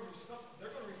 they're going to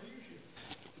refuse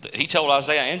you. He told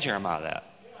Isaiah and Jeremiah that.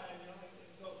 Yeah, and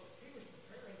so he was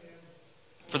preparing them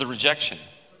For the rejection.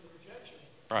 for the rejection.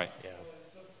 Right. Yeah.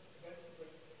 But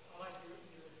I like you're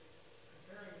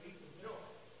comparing meat with milk.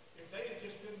 If they had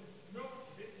just been milk,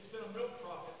 if it had just been a milk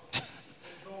prophet,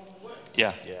 they'd throw them away.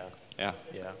 Yeah. Yeah. Yeah.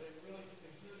 Yeah. They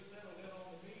really settled in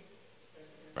on the meat.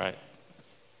 Right.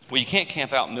 Well, you can't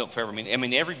camp out milk forever. I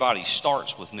mean, everybody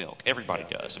starts with milk. Everybody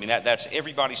does. I mean, that's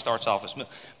everybody starts off as milk.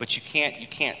 But you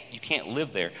can't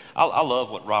live there. I love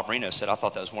what Rob Reno said. I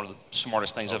thought that was one of the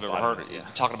smartest things I've ever heard. Yeah.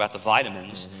 Talking about the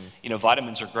vitamins. Mm-hmm. You know,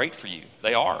 vitamins are great for you.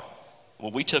 They are.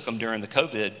 Well, we took them during the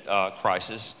COVID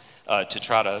crisis to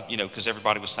try to, because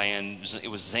everybody was saying it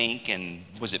was zinc and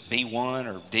was it B1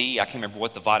 or D? I can't remember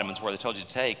what the vitamins were they told you to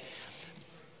take.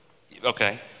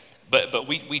 Okay. But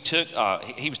we took,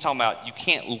 he was talking about you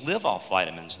can't live off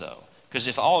vitamins though, because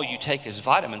if all you take is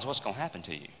vitamins, what's going to happen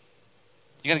to you?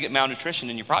 You're going to get malnutrition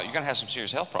and you're going to have some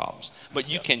serious health problems. But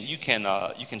you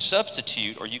can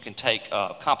substitute, or you can take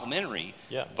complementary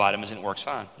vitamins and it works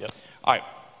fine. Yep. All right.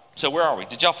 So where are we?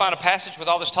 Did y'all find a passage with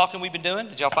all this talking we've been doing?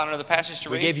 Did y'all find another passage to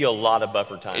read? We gave you a lot of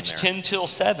buffer time It's there. 10 till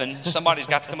 7. Somebody's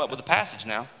got to come up with a passage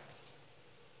now.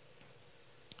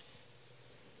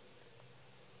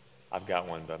 I've got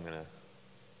one, but I'm going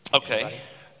to... Okay.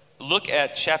 Look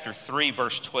at chapter 3,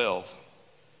 verse 12.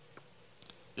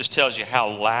 This tells you how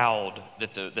loud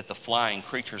that the flying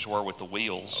creatures were with the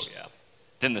wheels. Oh, yeah.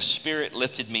 Then the Spirit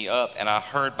lifted me up, and I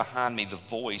heard behind me the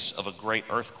voice of a great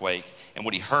earthquake. And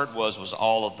what he heard was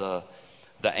all of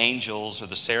the angels, or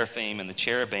the seraphim and the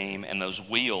cherubim, and those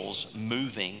wheels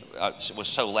moving. It was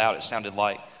so loud it sounded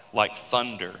like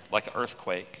thunder, like an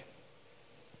earthquake.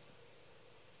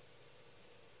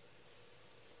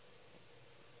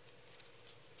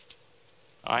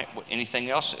 All right. Anything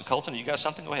else, Colton? You got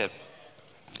something? Go ahead.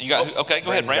 You got? Okay.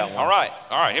 Go ahead, Brandon. All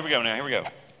right. Here we go. Now. Here we go.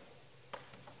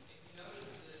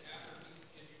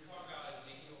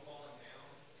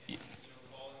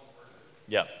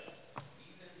 Yep.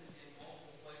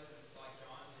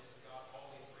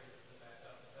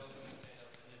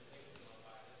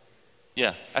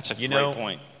 Yeah, that's a great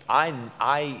point.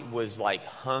 I was like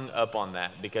hung up on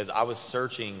that because I was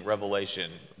searching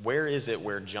Revelation. Where is it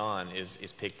where John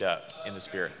is picked up in the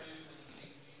Spirit?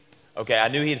 Okay, I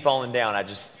knew he had fallen down.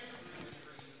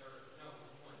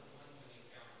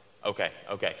 Okay.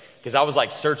 Because I was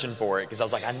like searching for it because I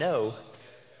was like, I know.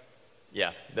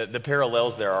 Yeah, the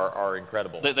parallels there are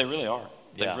incredible. They really are.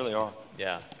 They really are.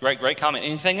 Yeah. Great comment.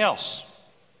 Anything else?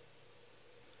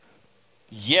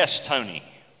 Yes, Tony.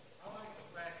 I like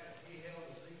the fact that he held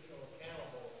Ezekiel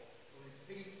accountable to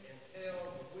repeat and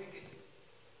tell the wicked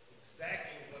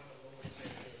exactly what the Lord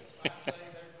said to them. If I say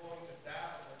they're going to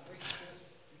die for their wickedness,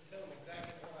 you tell them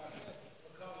exactly what I said.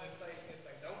 Because if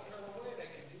they don't turn away, they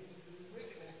continue to do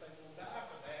wickedness, they will die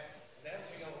for that, and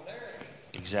that'll be on their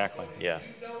end. Exactly. So if Yeah.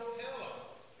 you don't tell them,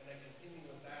 and they continue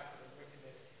to die for their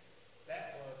wickedness,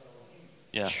 that blood's on you.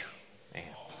 Yeah.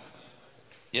 Man.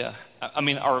 Yeah. I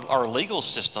mean, our legal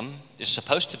system is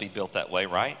supposed to be built that way,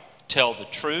 right? Tell the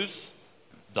truth,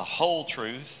 the whole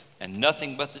truth, and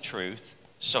nothing but the truth,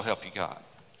 so help you God.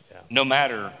 Yeah. No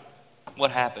matter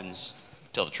what happens,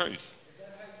 tell the truth. Is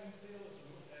that how you feel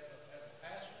as a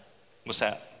pastor? What's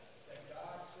that? That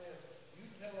God says, you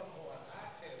tell them what I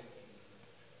tell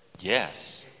you.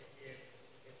 Yes.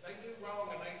 If they do wrong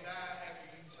and they die after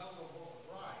you told them what was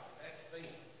right, that's them.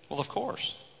 Well, of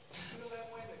course. You feel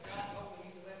that way that God told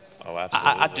you to let them? Oh,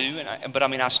 absolutely. I do, but I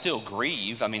mean, I still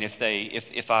grieve. I mean,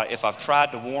 if I've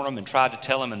tried to warn them and tried to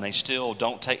tell them, and they still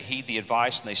don't heed the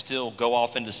advice, and they still go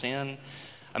off into sin,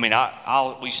 I mean,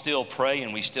 we still pray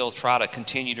and we still try to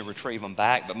continue to retrieve them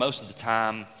back. But most of the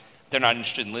time, they're not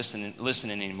interested in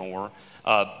listening anymore.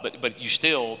 But you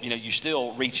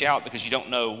still reach out because you don't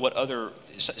know what other.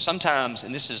 Sometimes,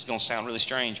 and this is going to sound really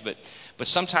strange, but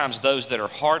sometimes those that are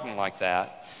hardened like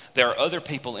that, there are other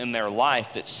people in their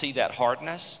life that see that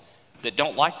hardness, that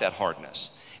don't like that hardness.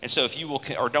 And so if you will,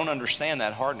 or don't understand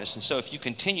that hardness, and so if you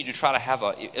continue to try to have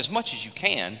as much as you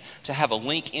can, to have a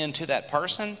link into that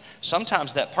person,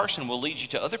 sometimes that person will lead you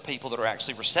to other people that are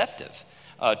actually receptive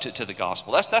to the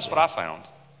gospel. That's what I found.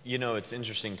 You know, it's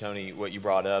interesting, Tony, what you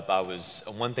brought up.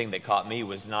 One thing that caught me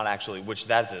was not actually, which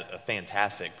that's a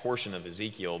fantastic portion of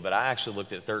Ezekiel, but I actually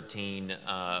looked at 13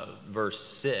 verse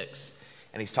 6,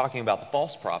 and he's talking about the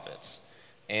false prophets.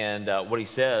 And what he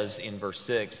says in verse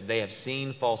 6, they have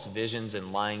seen false visions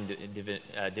and lying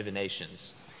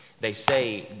divinations. They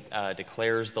say,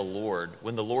 declares the Lord,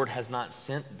 when the Lord has not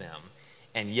sent them,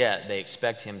 and yet they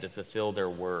expect him to fulfill their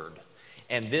word.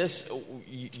 And this,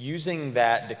 using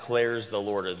that declares the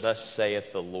Lord, or thus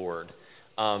saith the Lord,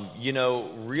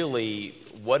 really,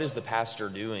 what is the pastor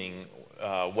doing?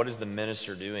 What is the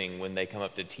minister doing when they come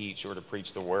up to teach or to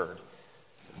preach the word?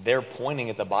 They're pointing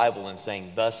at the Bible and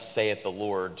saying, thus saith the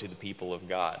Lord to the people of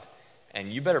God. And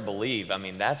you better believe, I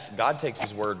mean, God takes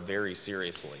his word very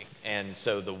seriously. And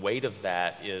so the weight of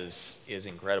that is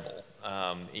incredible.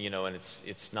 And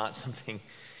it's not something,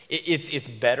 it's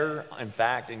better, in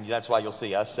fact, and that's why you'll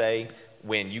see us say,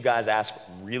 when you guys ask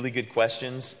really good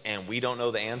questions and we don't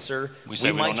know the answer,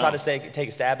 we might try to take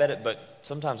a stab at it, but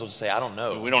sometimes we'll just say, I don't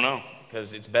know. We don't know.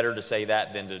 Because it's better to say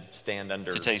that than to stand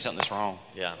under. To tell you something that's wrong.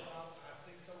 Yeah. I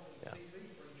see some of the TV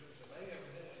preachers, and they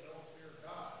evidently don't fear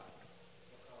God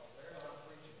because they're not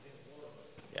preaching his word.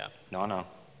 Yeah. No, I know.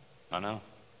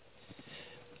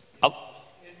 It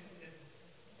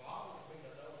bothers me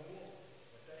to know him,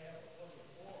 that they have a public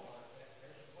forum like that,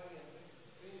 they're swaying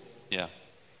people's opinions. Yeah.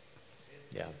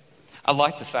 Yeah. I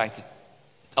like the fact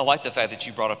that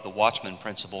you brought up the watchman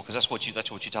principle, because that's what you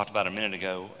talked about a minute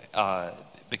ago.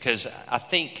 Because I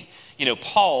think,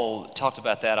 Paul talked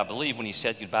about that, I believe, when he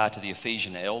said goodbye to the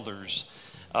Ephesian elders.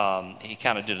 He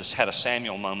kind of had a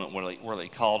Samuel moment where he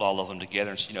called all of them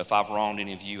together and said, if I've wronged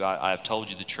any of you, I have told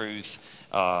you the truth.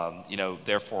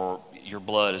 Therefore, your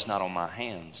blood is not on my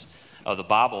hands. The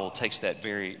Bible takes that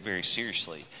very, very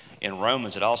seriously. In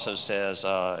Romans, it also says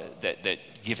that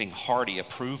giving hearty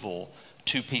approval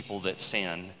to people that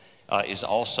sin is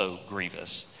also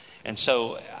grievous. And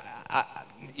so,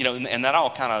 and that all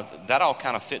kind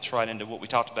of fits right into what we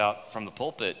talked about from the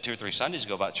pulpit 2 or 3 Sundays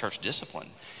ago about church discipline.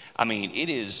 I mean, it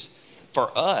is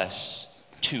for us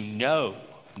to know,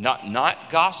 not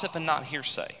gossip and not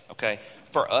hearsay, okay?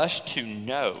 For us to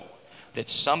know that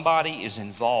somebody is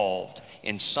involved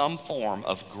in some form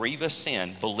of grievous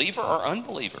sin, believer or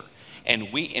unbeliever,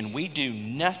 and we do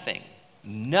nothing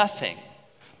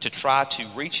to try to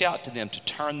reach out to them to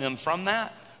turn them from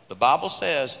that. The Bible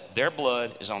says their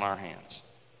blood is on our hands.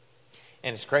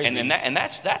 And it's crazy. And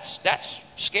that's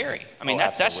scary. I mean,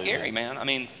 that's scary, man. I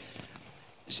mean,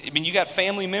 you got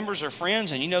family members or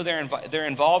friends, and they're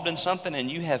involved in something,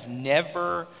 and you have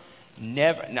never.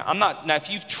 Now, if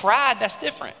you've tried, that's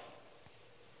different.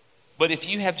 But if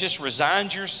you have just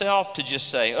resigned yourself to just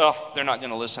say, oh, they're not going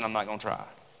to listen, I'm not going to try.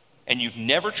 And you've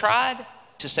never tried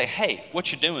to say, hey,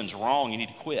 what you're doing is wrong, you need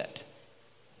to quit.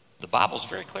 The Bible's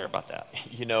very clear about that.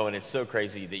 And it's so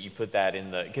crazy that you put that in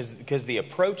because the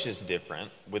approach is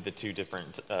different with the two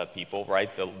different people, right?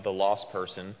 The lost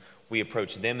person, we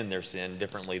approach them in their sin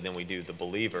differently than we do the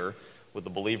believer. With the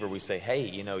believer, we say, hey,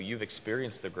 you've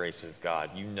experienced the grace of God.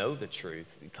 You know the truth.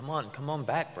 Come on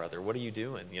back, brother. What are you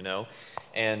doing,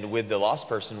 And with the lost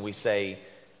person, we say,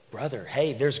 brother,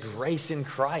 hey, there's grace in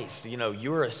Christ.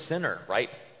 You're a sinner, right?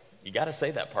 You got to say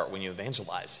that part when you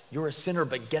evangelize. You're a sinner,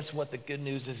 but guess what? The good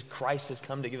news is Christ has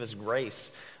come to give us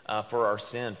grace for our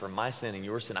sin, for my sin and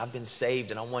your sin. I've been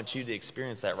saved, and I want you to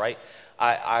experience that, right?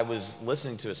 I was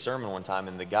listening to a sermon one time,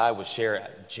 and the guy was sharing,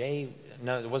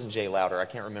 no, it wasn't Jay Louder. I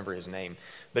can't remember his name.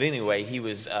 But anyway, he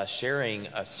was sharing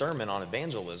a sermon on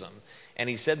evangelism. And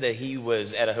he said that he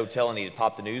was at a hotel and he had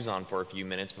popped the news on for a few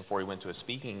minutes before he went to a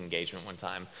speaking engagement one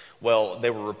time. Well, they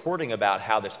were reporting about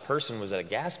how this person was at a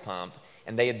gas pump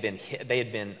and they had been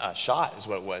shot, is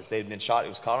what it was. They had been shot. It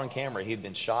was caught on camera. He had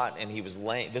been shot and he was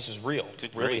laying. This was real.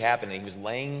 Really happening. He was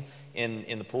laying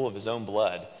in the pool of his own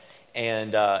blood.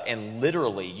 And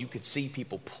literally, you could see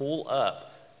people pull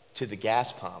up to the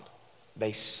gas pump.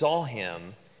 They saw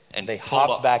him, and they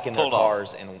hopped back in their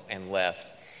cars and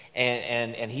left.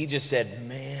 And he just said,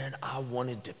 man, I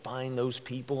wanted to find those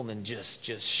people and then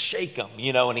just shake them,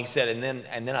 you know. And he said,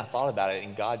 and then I thought about it,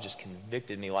 and God just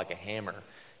convicted me like a hammer.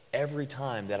 Every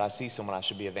time that I see someone I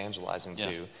should be evangelizing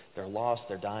to, they're lost,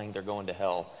 they're dying, they're going to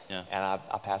hell, and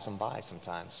I pass them by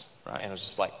sometimes. Right. And it was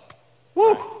just like,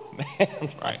 woo, man.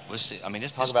 Right. Let's see. I mean,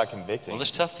 Talk about convicting. Well,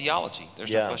 it's tough theology. There's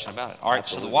no question about it. All right.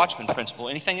 Absolutely. So the Watchman principle.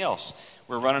 Anything else?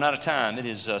 We're running out of time. It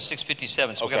is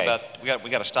 6:57. So we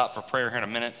got to stop for prayer here in a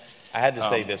minute. I had to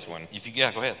say this one.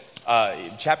 Go ahead.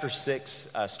 Chapter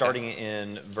 6, starting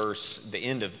in the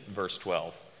end of verse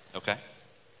 12. Okay.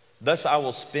 Thus I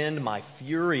will spend my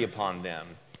fury upon them,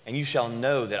 and you shall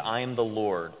know that I am the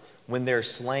Lord, when their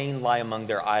slain lie among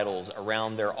their idols,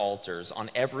 around their altars, on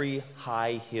every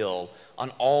high hill, on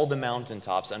all the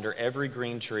mountaintops, under every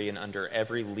green tree, and under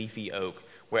every leafy oak,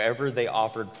 wherever they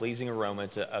offered pleasing aroma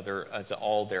to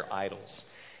all their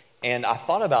idols. And I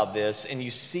thought about this, and you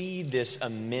see this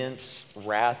immense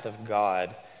wrath of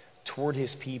God toward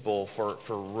his people for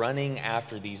running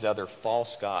after these other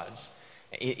false gods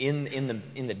in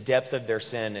the depth of their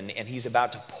sin, and he's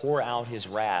about to pour out his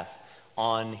wrath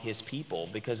on his people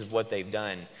because of what they've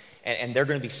done. And they're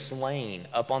going to be slain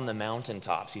up on the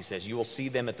mountaintops, he says. You will see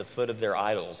them at the foot of their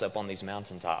idols up on these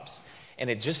mountaintops. And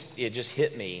it just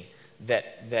hit me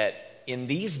that in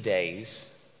these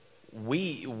days,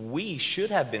 we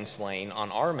should have been slain on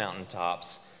our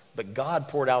mountaintops, but God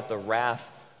poured out the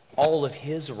wrath, all of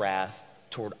his wrath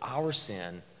toward our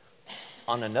sin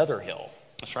on another hill.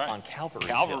 That's right. On Calvary.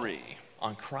 Calvary.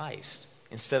 On Christ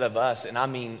instead of us. And I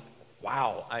mean,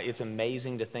 wow, it's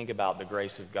amazing to think about the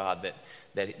grace of God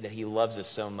that he loves us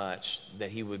so much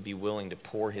that he would be willing to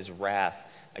pour his wrath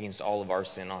against all of our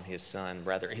sin on his son,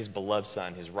 rather his beloved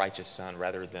son, his righteous son,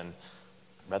 rather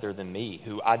than me,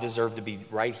 who I deserve to be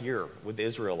right here with the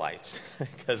Israelites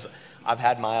because I've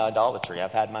had my idolatry.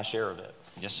 I've had my share of it.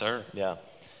 Yes, sir. Yeah.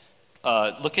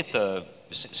 Look at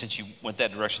since you went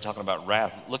that direction talking about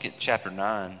wrath, look at chapter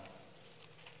 9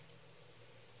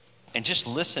 and just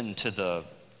listen to the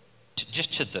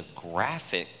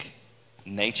graphic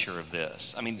nature of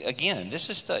this. I mean, again, this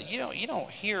is you don't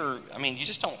hear, I mean, you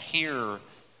just don't hear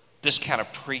this kind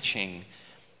of preaching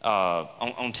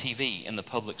on TV in the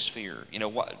public sphere. You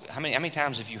know, how many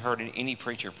times have you heard any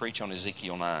preacher preach on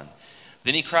Ezekiel 9?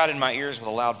 Then he cried in my ears with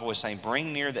a loud voice, saying,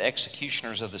 bring near the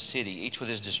executioners of the city, each with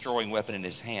his destroying weapon in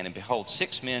his hand. And behold,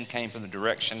 6 men came from the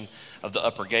direction of the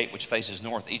upper gate, which faces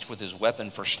north, each with his weapon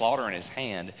for slaughter in his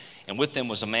hand. And with them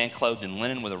was a man clothed in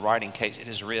linen with a writing case at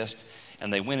his wrist.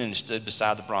 And they went and stood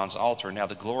beside the bronze altar. Now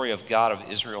the glory of God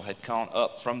of Israel had gone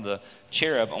up from the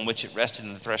cherub on which it rested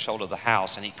in the threshold of the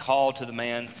house. And he called to the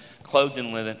man clothed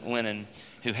in linen,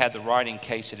 who had the writing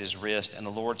case at his wrist. And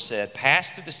the Lord said, pass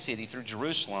through the city, through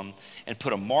Jerusalem, and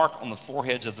put a mark on the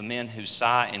foreheads of the men who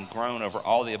sigh and groan over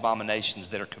all the abominations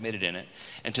that are committed in it.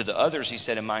 And to the others he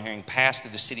said in my hearing, pass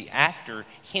through the city after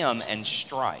him and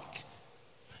strike.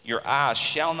 Your eyes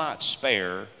shall not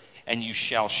spare, and you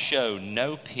shall show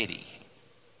no pity.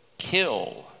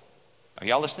 Kill. Are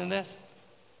y'all listening to this?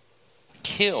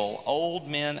 Kill old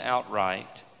men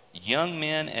outright, young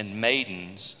men and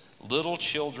maidens, little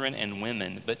children and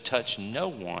women, but touch no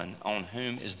one on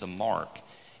whom is the mark,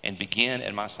 and begin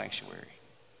at my sanctuary.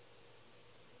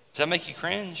 Does that make you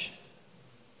cringe?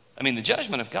 I mean, the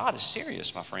judgment of God is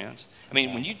serious, my friends. I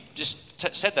mean, when you just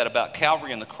said that about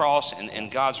Calvary and the cross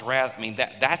and God's wrath, I mean,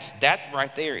 that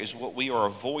right there is what we are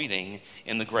avoiding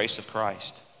in the grace of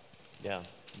Christ. Yeah.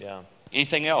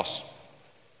 Anything else?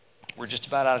 We're just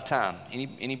about out of time.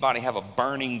 Anybody have a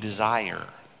burning desire?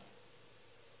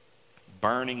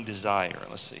 Burning desire.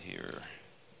 Let's see here.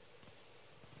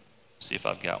 See if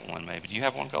I've got one maybe. Do you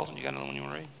have one, Colton? You got another one you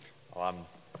want to read? Well,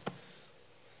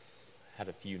 had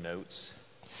a few notes.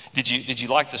 Did you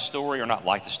like the story or not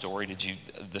like the story?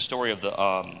 The story of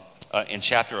the in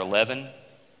chapter 11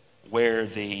 where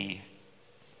the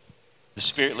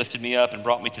Spirit lifted me up and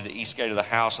brought me to the east gate of the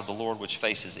house of the Lord, which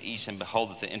faces the east, and behold,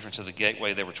 at the entrance of the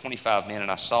gateway there were 25 men, and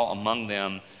I saw among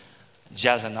them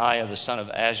Jazaniah, the son of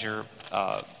Azur,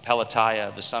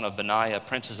 Pelatiah, the son of Benaiah,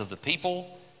 princes of the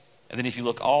people. And then if you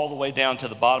look all the way down to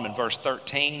the bottom in verse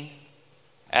 13,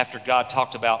 after God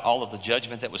talked about all of the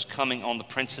judgment that was coming on the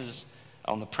princes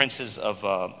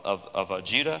of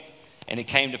Judah. And it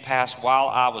came to pass while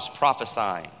I was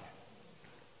prophesying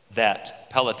that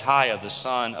Pelatiah, the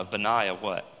son of Benaiah,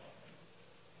 what?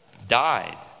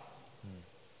 Died.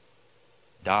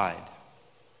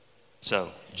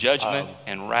 So judgment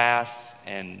and wrath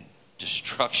and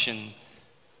destruction.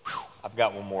 I've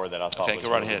got one more that I thought was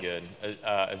go right really ahead. good.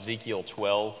 Ezekiel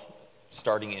 12,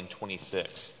 starting in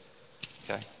 26.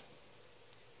 Okay.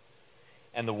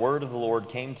 And the word of the Lord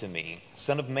came to me,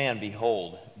 Son of man,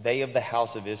 behold, they of the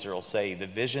house of Israel say, the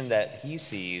vision that he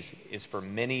sees is for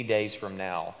many days from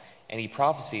now, and he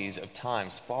prophesies of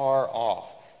times far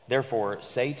off. Therefore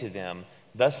say to them,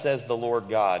 Thus says the Lord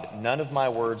God, none of my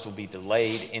words will be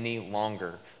delayed any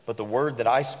longer, but the word that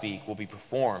I speak will be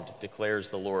performed, declares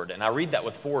the Lord. And I read that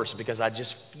with force because I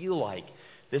just feel like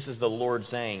this is the Lord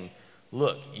saying,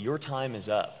 look, your time is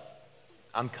up.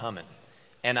 I'm coming.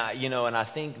 And I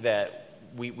think that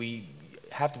we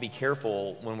have to be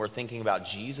careful when we're thinking about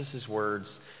Jesus'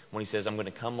 words when he says, I'm going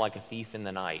to come like a thief in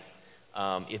the night.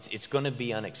 It's going to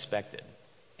be unexpected.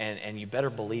 And you better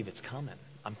believe it's coming.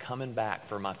 I'm coming back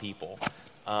for my people.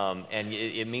 And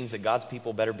it means that God's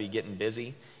people better be getting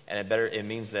busy. And it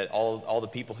means that all the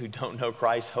people who don't know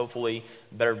Christ, hopefully,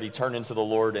 better be turning to the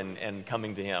Lord and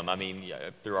coming to him. I mean,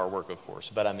 through our work, of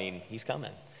course. But I mean, he's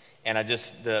coming. And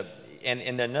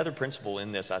and another principle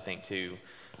in this, I think, too,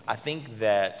 I think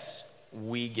that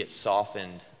we get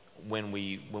softened when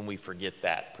we forget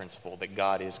that principle, that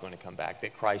God is going to come back,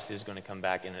 that Christ is going to come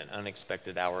back in an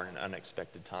unexpected hour and an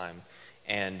unexpected time.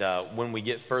 And when we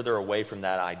get further away from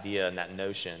that idea and that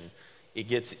notion, it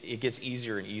gets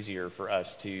easier and easier for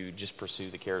us to just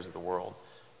pursue the cares of the world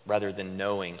rather than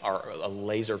knowing a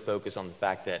laser focus on the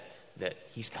fact that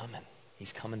he's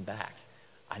coming back.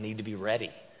 I need to be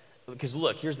ready. Because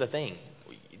look, here's the thing.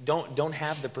 Don't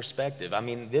have the perspective. I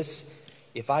mean,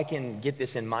 if I can get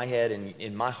this in my head and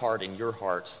in my heart and your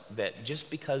hearts, that just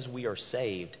because we are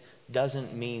saved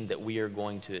doesn't mean that we are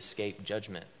going to escape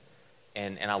judgment.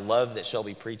 And I love that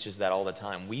Shelby preaches that all the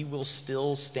time. We will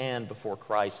still stand before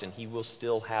Christ, and he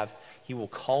will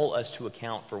call us to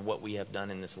account for what we have done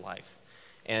in this life.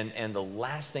 And the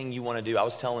last thing you want to do, I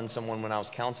was telling someone when I was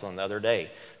counseling the other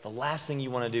day, the last thing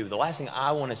you want to do, the last thing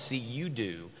I want to see you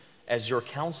do as your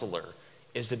counselor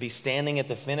is to be standing at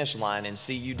the finish line and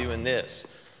see you doing this.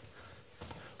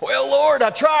 Well, Lord, I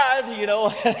tried,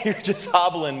 you're just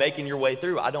hobbling, making your way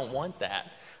through. I don't want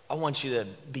that. I want you to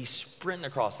be sprinting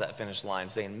across that finish line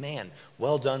saying, man,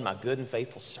 well done, my good and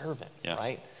faithful servant,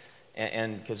 right?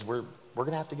 And because we're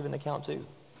going to have to give an account too.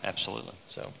 Absolutely.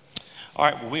 So, all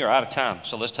right, well, we are out of time.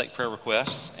 So let's take prayer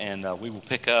requests, and we will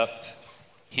pick up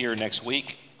here next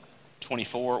week,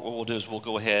 24. What we'll do is we'll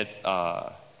go ahead,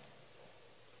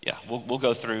 we'll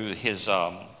go through his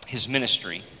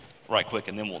ministry right quick,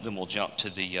 and then we'll jump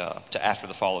to after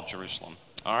the fall of Jerusalem.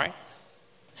 All right?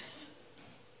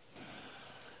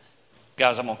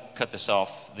 Guys, I'm going to cut this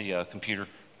off the computer.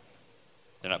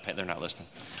 They're not listening.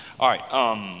 All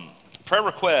right. Prayer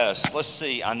requests. Let's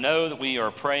see. I know that we are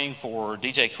praying for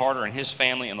DJ Carter and his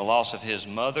family and the loss of his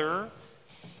mother.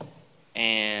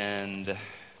 And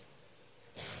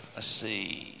let's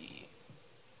see.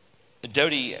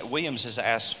 Dodie Williams has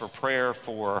asked for prayer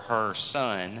for her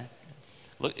son.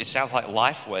 Look, it sounds like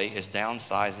Lifeway is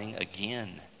downsizing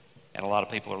again, and a lot of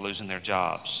people are losing their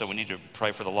jobs. So we need to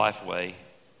pray for the Lifeway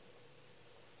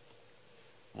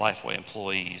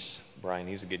employees. Brian,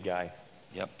 he's a good guy.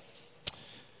 Yep.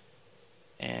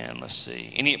 And let's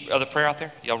see. Any other prayer out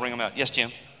there? Y'all ring them out. Yes,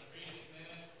 Jim?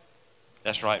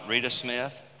 That's right. Rita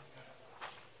Smith.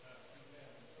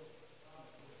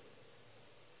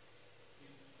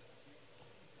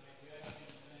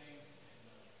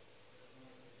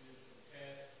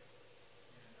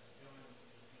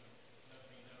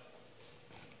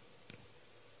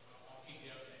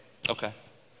 Okay.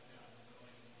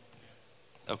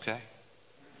 Okay.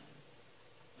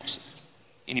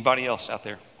 Anybody else out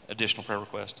there? Additional prayer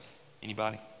request?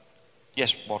 Anybody?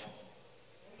 Yes, Walter.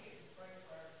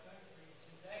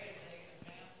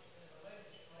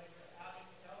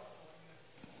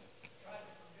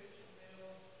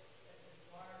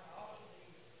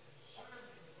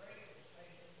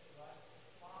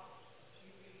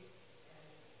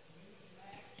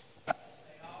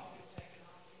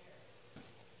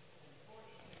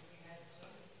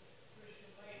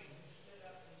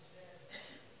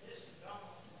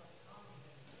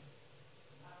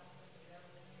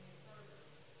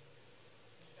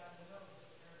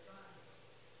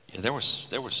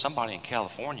 There was somebody in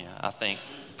California, I think,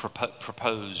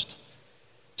 proposed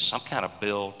some kind of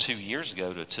bill 2 years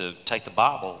ago to take the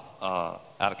Bible out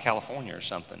of California or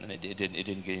something, and it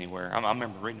didn't get anywhere. I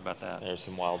remember reading about that. There's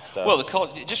some wild stuff. Well,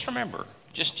 just remember,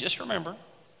 just remember,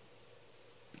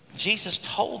 Jesus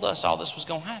told us all this was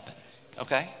going to happen.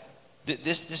 Okay,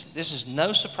 this is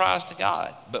no surprise to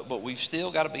God, but we've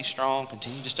still got to be strong,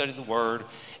 continue to study the Word,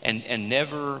 and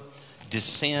never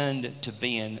descend to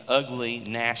being ugly,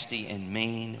 nasty, and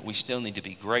mean. We still need to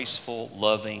be graceful,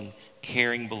 loving,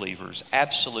 caring believers.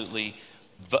 Absolutely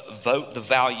vote the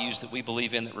values that we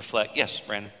believe in that reflect. Yes,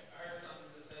 Brandon? I heard something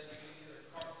that said you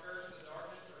can either curse the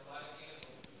darkness or light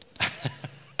a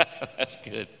candle. That's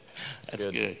good. That's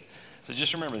good. So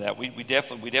just remember that. We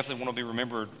definitely want to be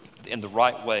remembered in the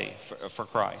right way for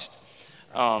Christ.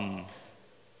 I'm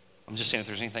just saying if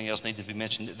there's anything else needs to be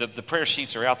mentioned. The prayer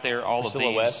sheets are out there, all Priscilla of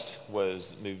these. West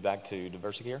was moved back to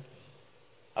Diversicare,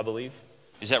 I believe.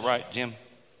 Is that right, Jim?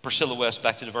 Priscilla West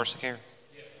back to Diversicare?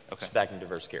 Yeah. Okay. She's back in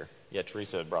Diversicare. Yeah,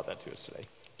 Teresa brought that to us today.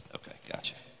 Okay,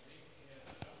 gotcha.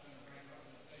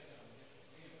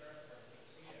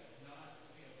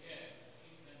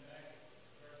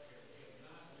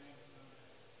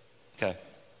 Okay.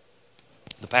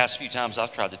 The past few times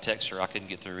I've tried to text her, I couldn't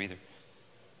get through either.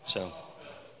 So,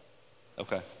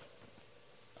 okay. All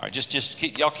right, just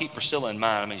keep Priscilla in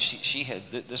mind. I mean, she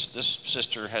had this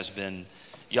sister has been,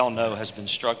 y'all know, has been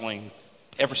struggling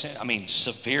ever since. I mean,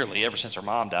 severely ever since her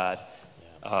mom died.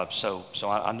 So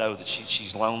I know that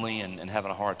she's lonely and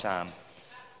having a hard time.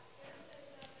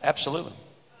 Absolutely.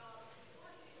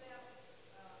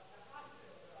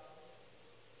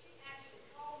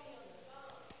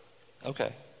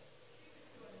 Okay.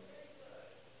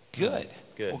 Good.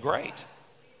 Good. Well, great.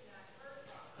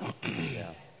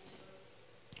 Yeah.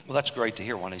 Well, that's great to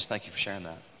hear, Juanice. Thank you for sharing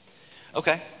that.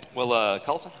 Okay. Well,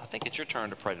 Colton, I think it's your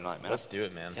turn to pray tonight, man. Let's do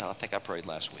it, man. Yeah, I think I prayed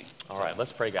last week. All right,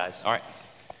 let's pray, guys. All right.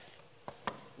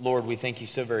 Lord, we thank you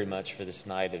so very much for this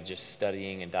night of just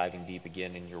studying and diving deep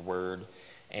again in your word.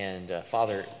 And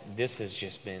Father, this has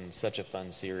just been such a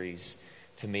fun series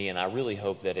to me, and I really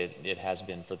hope that it has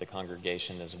been for the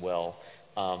congregation as well.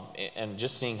 And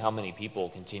just seeing how many people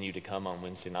continue to come on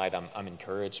Wednesday night, I'm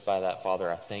encouraged by that,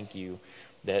 Father. I thank you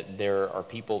that there are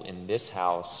people in this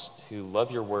house who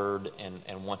love your word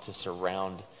and want to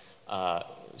surround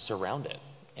it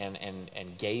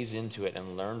and gaze into it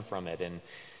and learn from it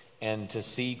and to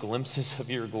see glimpses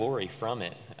of your glory from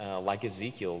it, like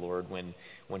Ezekiel, Lord,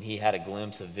 when he had a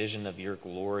glimpse, a vision of your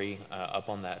glory up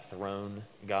on that throne,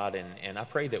 God. And I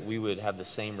pray that we would have the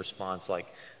same response like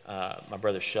my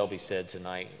brother Shelby said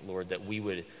tonight, Lord, that we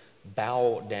would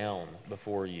bow down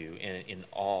before you in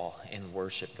awe and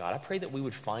worship, God. I pray that we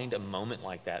would find a moment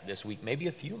like that this week, maybe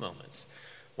a few moments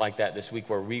like that this week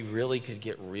where we really could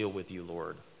get real with you,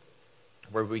 Lord,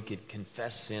 where we could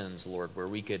confess sins, Lord, where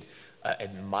we could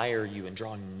admire you and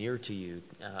draw near to you,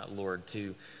 Lord,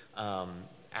 to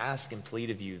ask and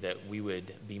plead of you that we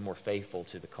would be more faithful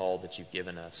to the call that you've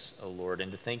given us, O Lord,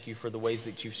 and to thank you for the ways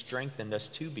that you've strengthened us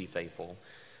to be faithful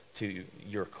to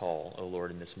your call, O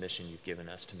Lord, in this mission you've given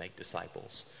us to make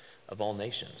disciples of all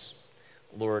nations.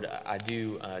 Lord, I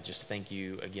do just thank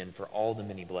you again for all the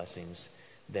many blessings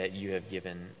that you have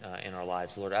given in our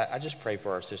lives. Lord, I just pray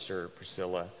for our sister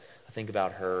Priscilla. I think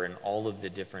about her and all of the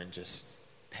different just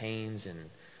pains and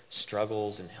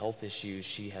struggles and health issues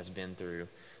she has been through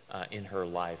in her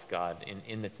life, God,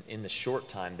 in the short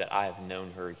time that I have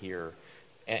known her here.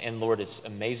 And Lord, it's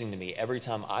amazing to me. Every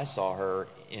time I saw her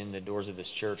in the doors of this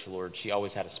church, Lord, she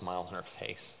always had a smile on her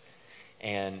face.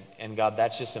 And God,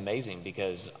 that's just amazing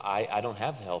because I don't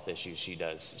have the health issues she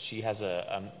does. She has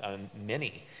a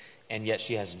many, and yet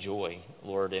she has joy,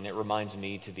 Lord. And it reminds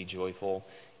me to be joyful,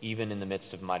 even in the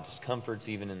midst of my discomforts,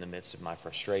 even in the midst of my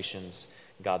frustrations,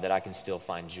 God, that I can still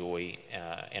find joy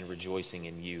and rejoicing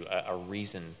in you, a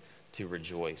reason to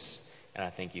rejoice. And I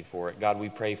thank you for it. God, we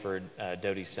pray for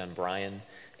Dodie's son, Brian,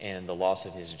 and the loss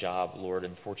of his job. Lord,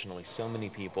 unfortunately, so many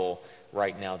people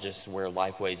right now just where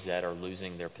Lifeway's at are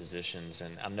losing their positions.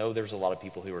 And I know there's a lot of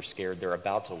people who are scared they're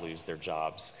about to lose their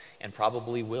jobs and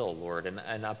probably will, Lord.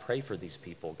 And I pray for these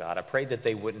people, God. I pray that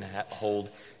they wouldn't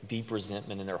hold deep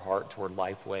resentment in their heart toward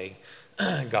Lifeway.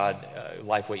 God,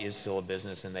 Lifeway is still a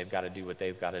business and they've got to do what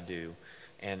they've got to do.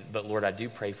 But Lord, I do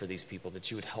pray for these people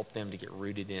that you would help them to get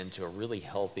rooted into a really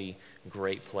healthy,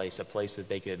 great place, a place that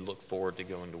they could look forward to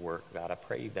going to work. God, I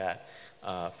pray that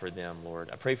for them,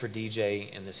 Lord. I pray for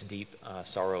DJ and this deep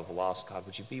sorrow of loss. God,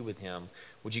 would you be with him?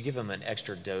 Would you give him an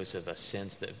extra dose of a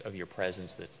sense of your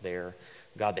presence that's there?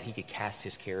 God, that he could cast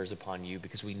his cares upon you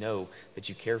because we know that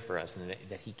you care for us and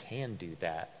that he can do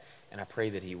that. And I pray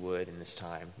that he would in this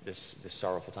time, this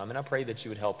sorrowful time. And I pray that you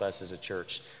would help us as a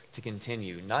church to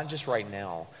continue, not just right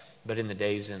now, but in the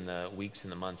days and the weeks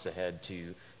and the months ahead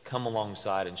to come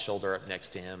alongside and shoulder up next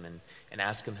to him and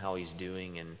ask him how he's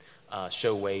doing and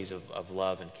show ways of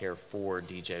love and care for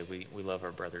DJ. We love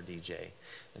our brother DJ.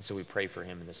 And so we pray for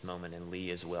him in this moment, and Lee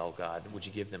as well, God. Would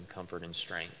you give them comfort and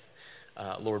strength?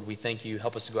 Lord, we thank you.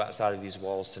 Help us to go outside of these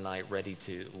walls tonight ready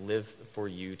to live for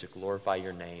you, to glorify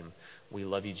your name. We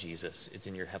love you, Jesus. It's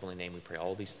in your heavenly name we pray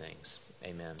all these things.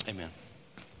 Amen. Amen.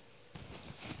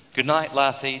 Good night,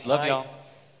 Live Feed. Love Night. y'all.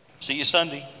 See you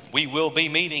Sunday. We will be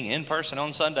meeting in person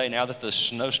on Sunday now that the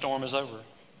snowstorm is over.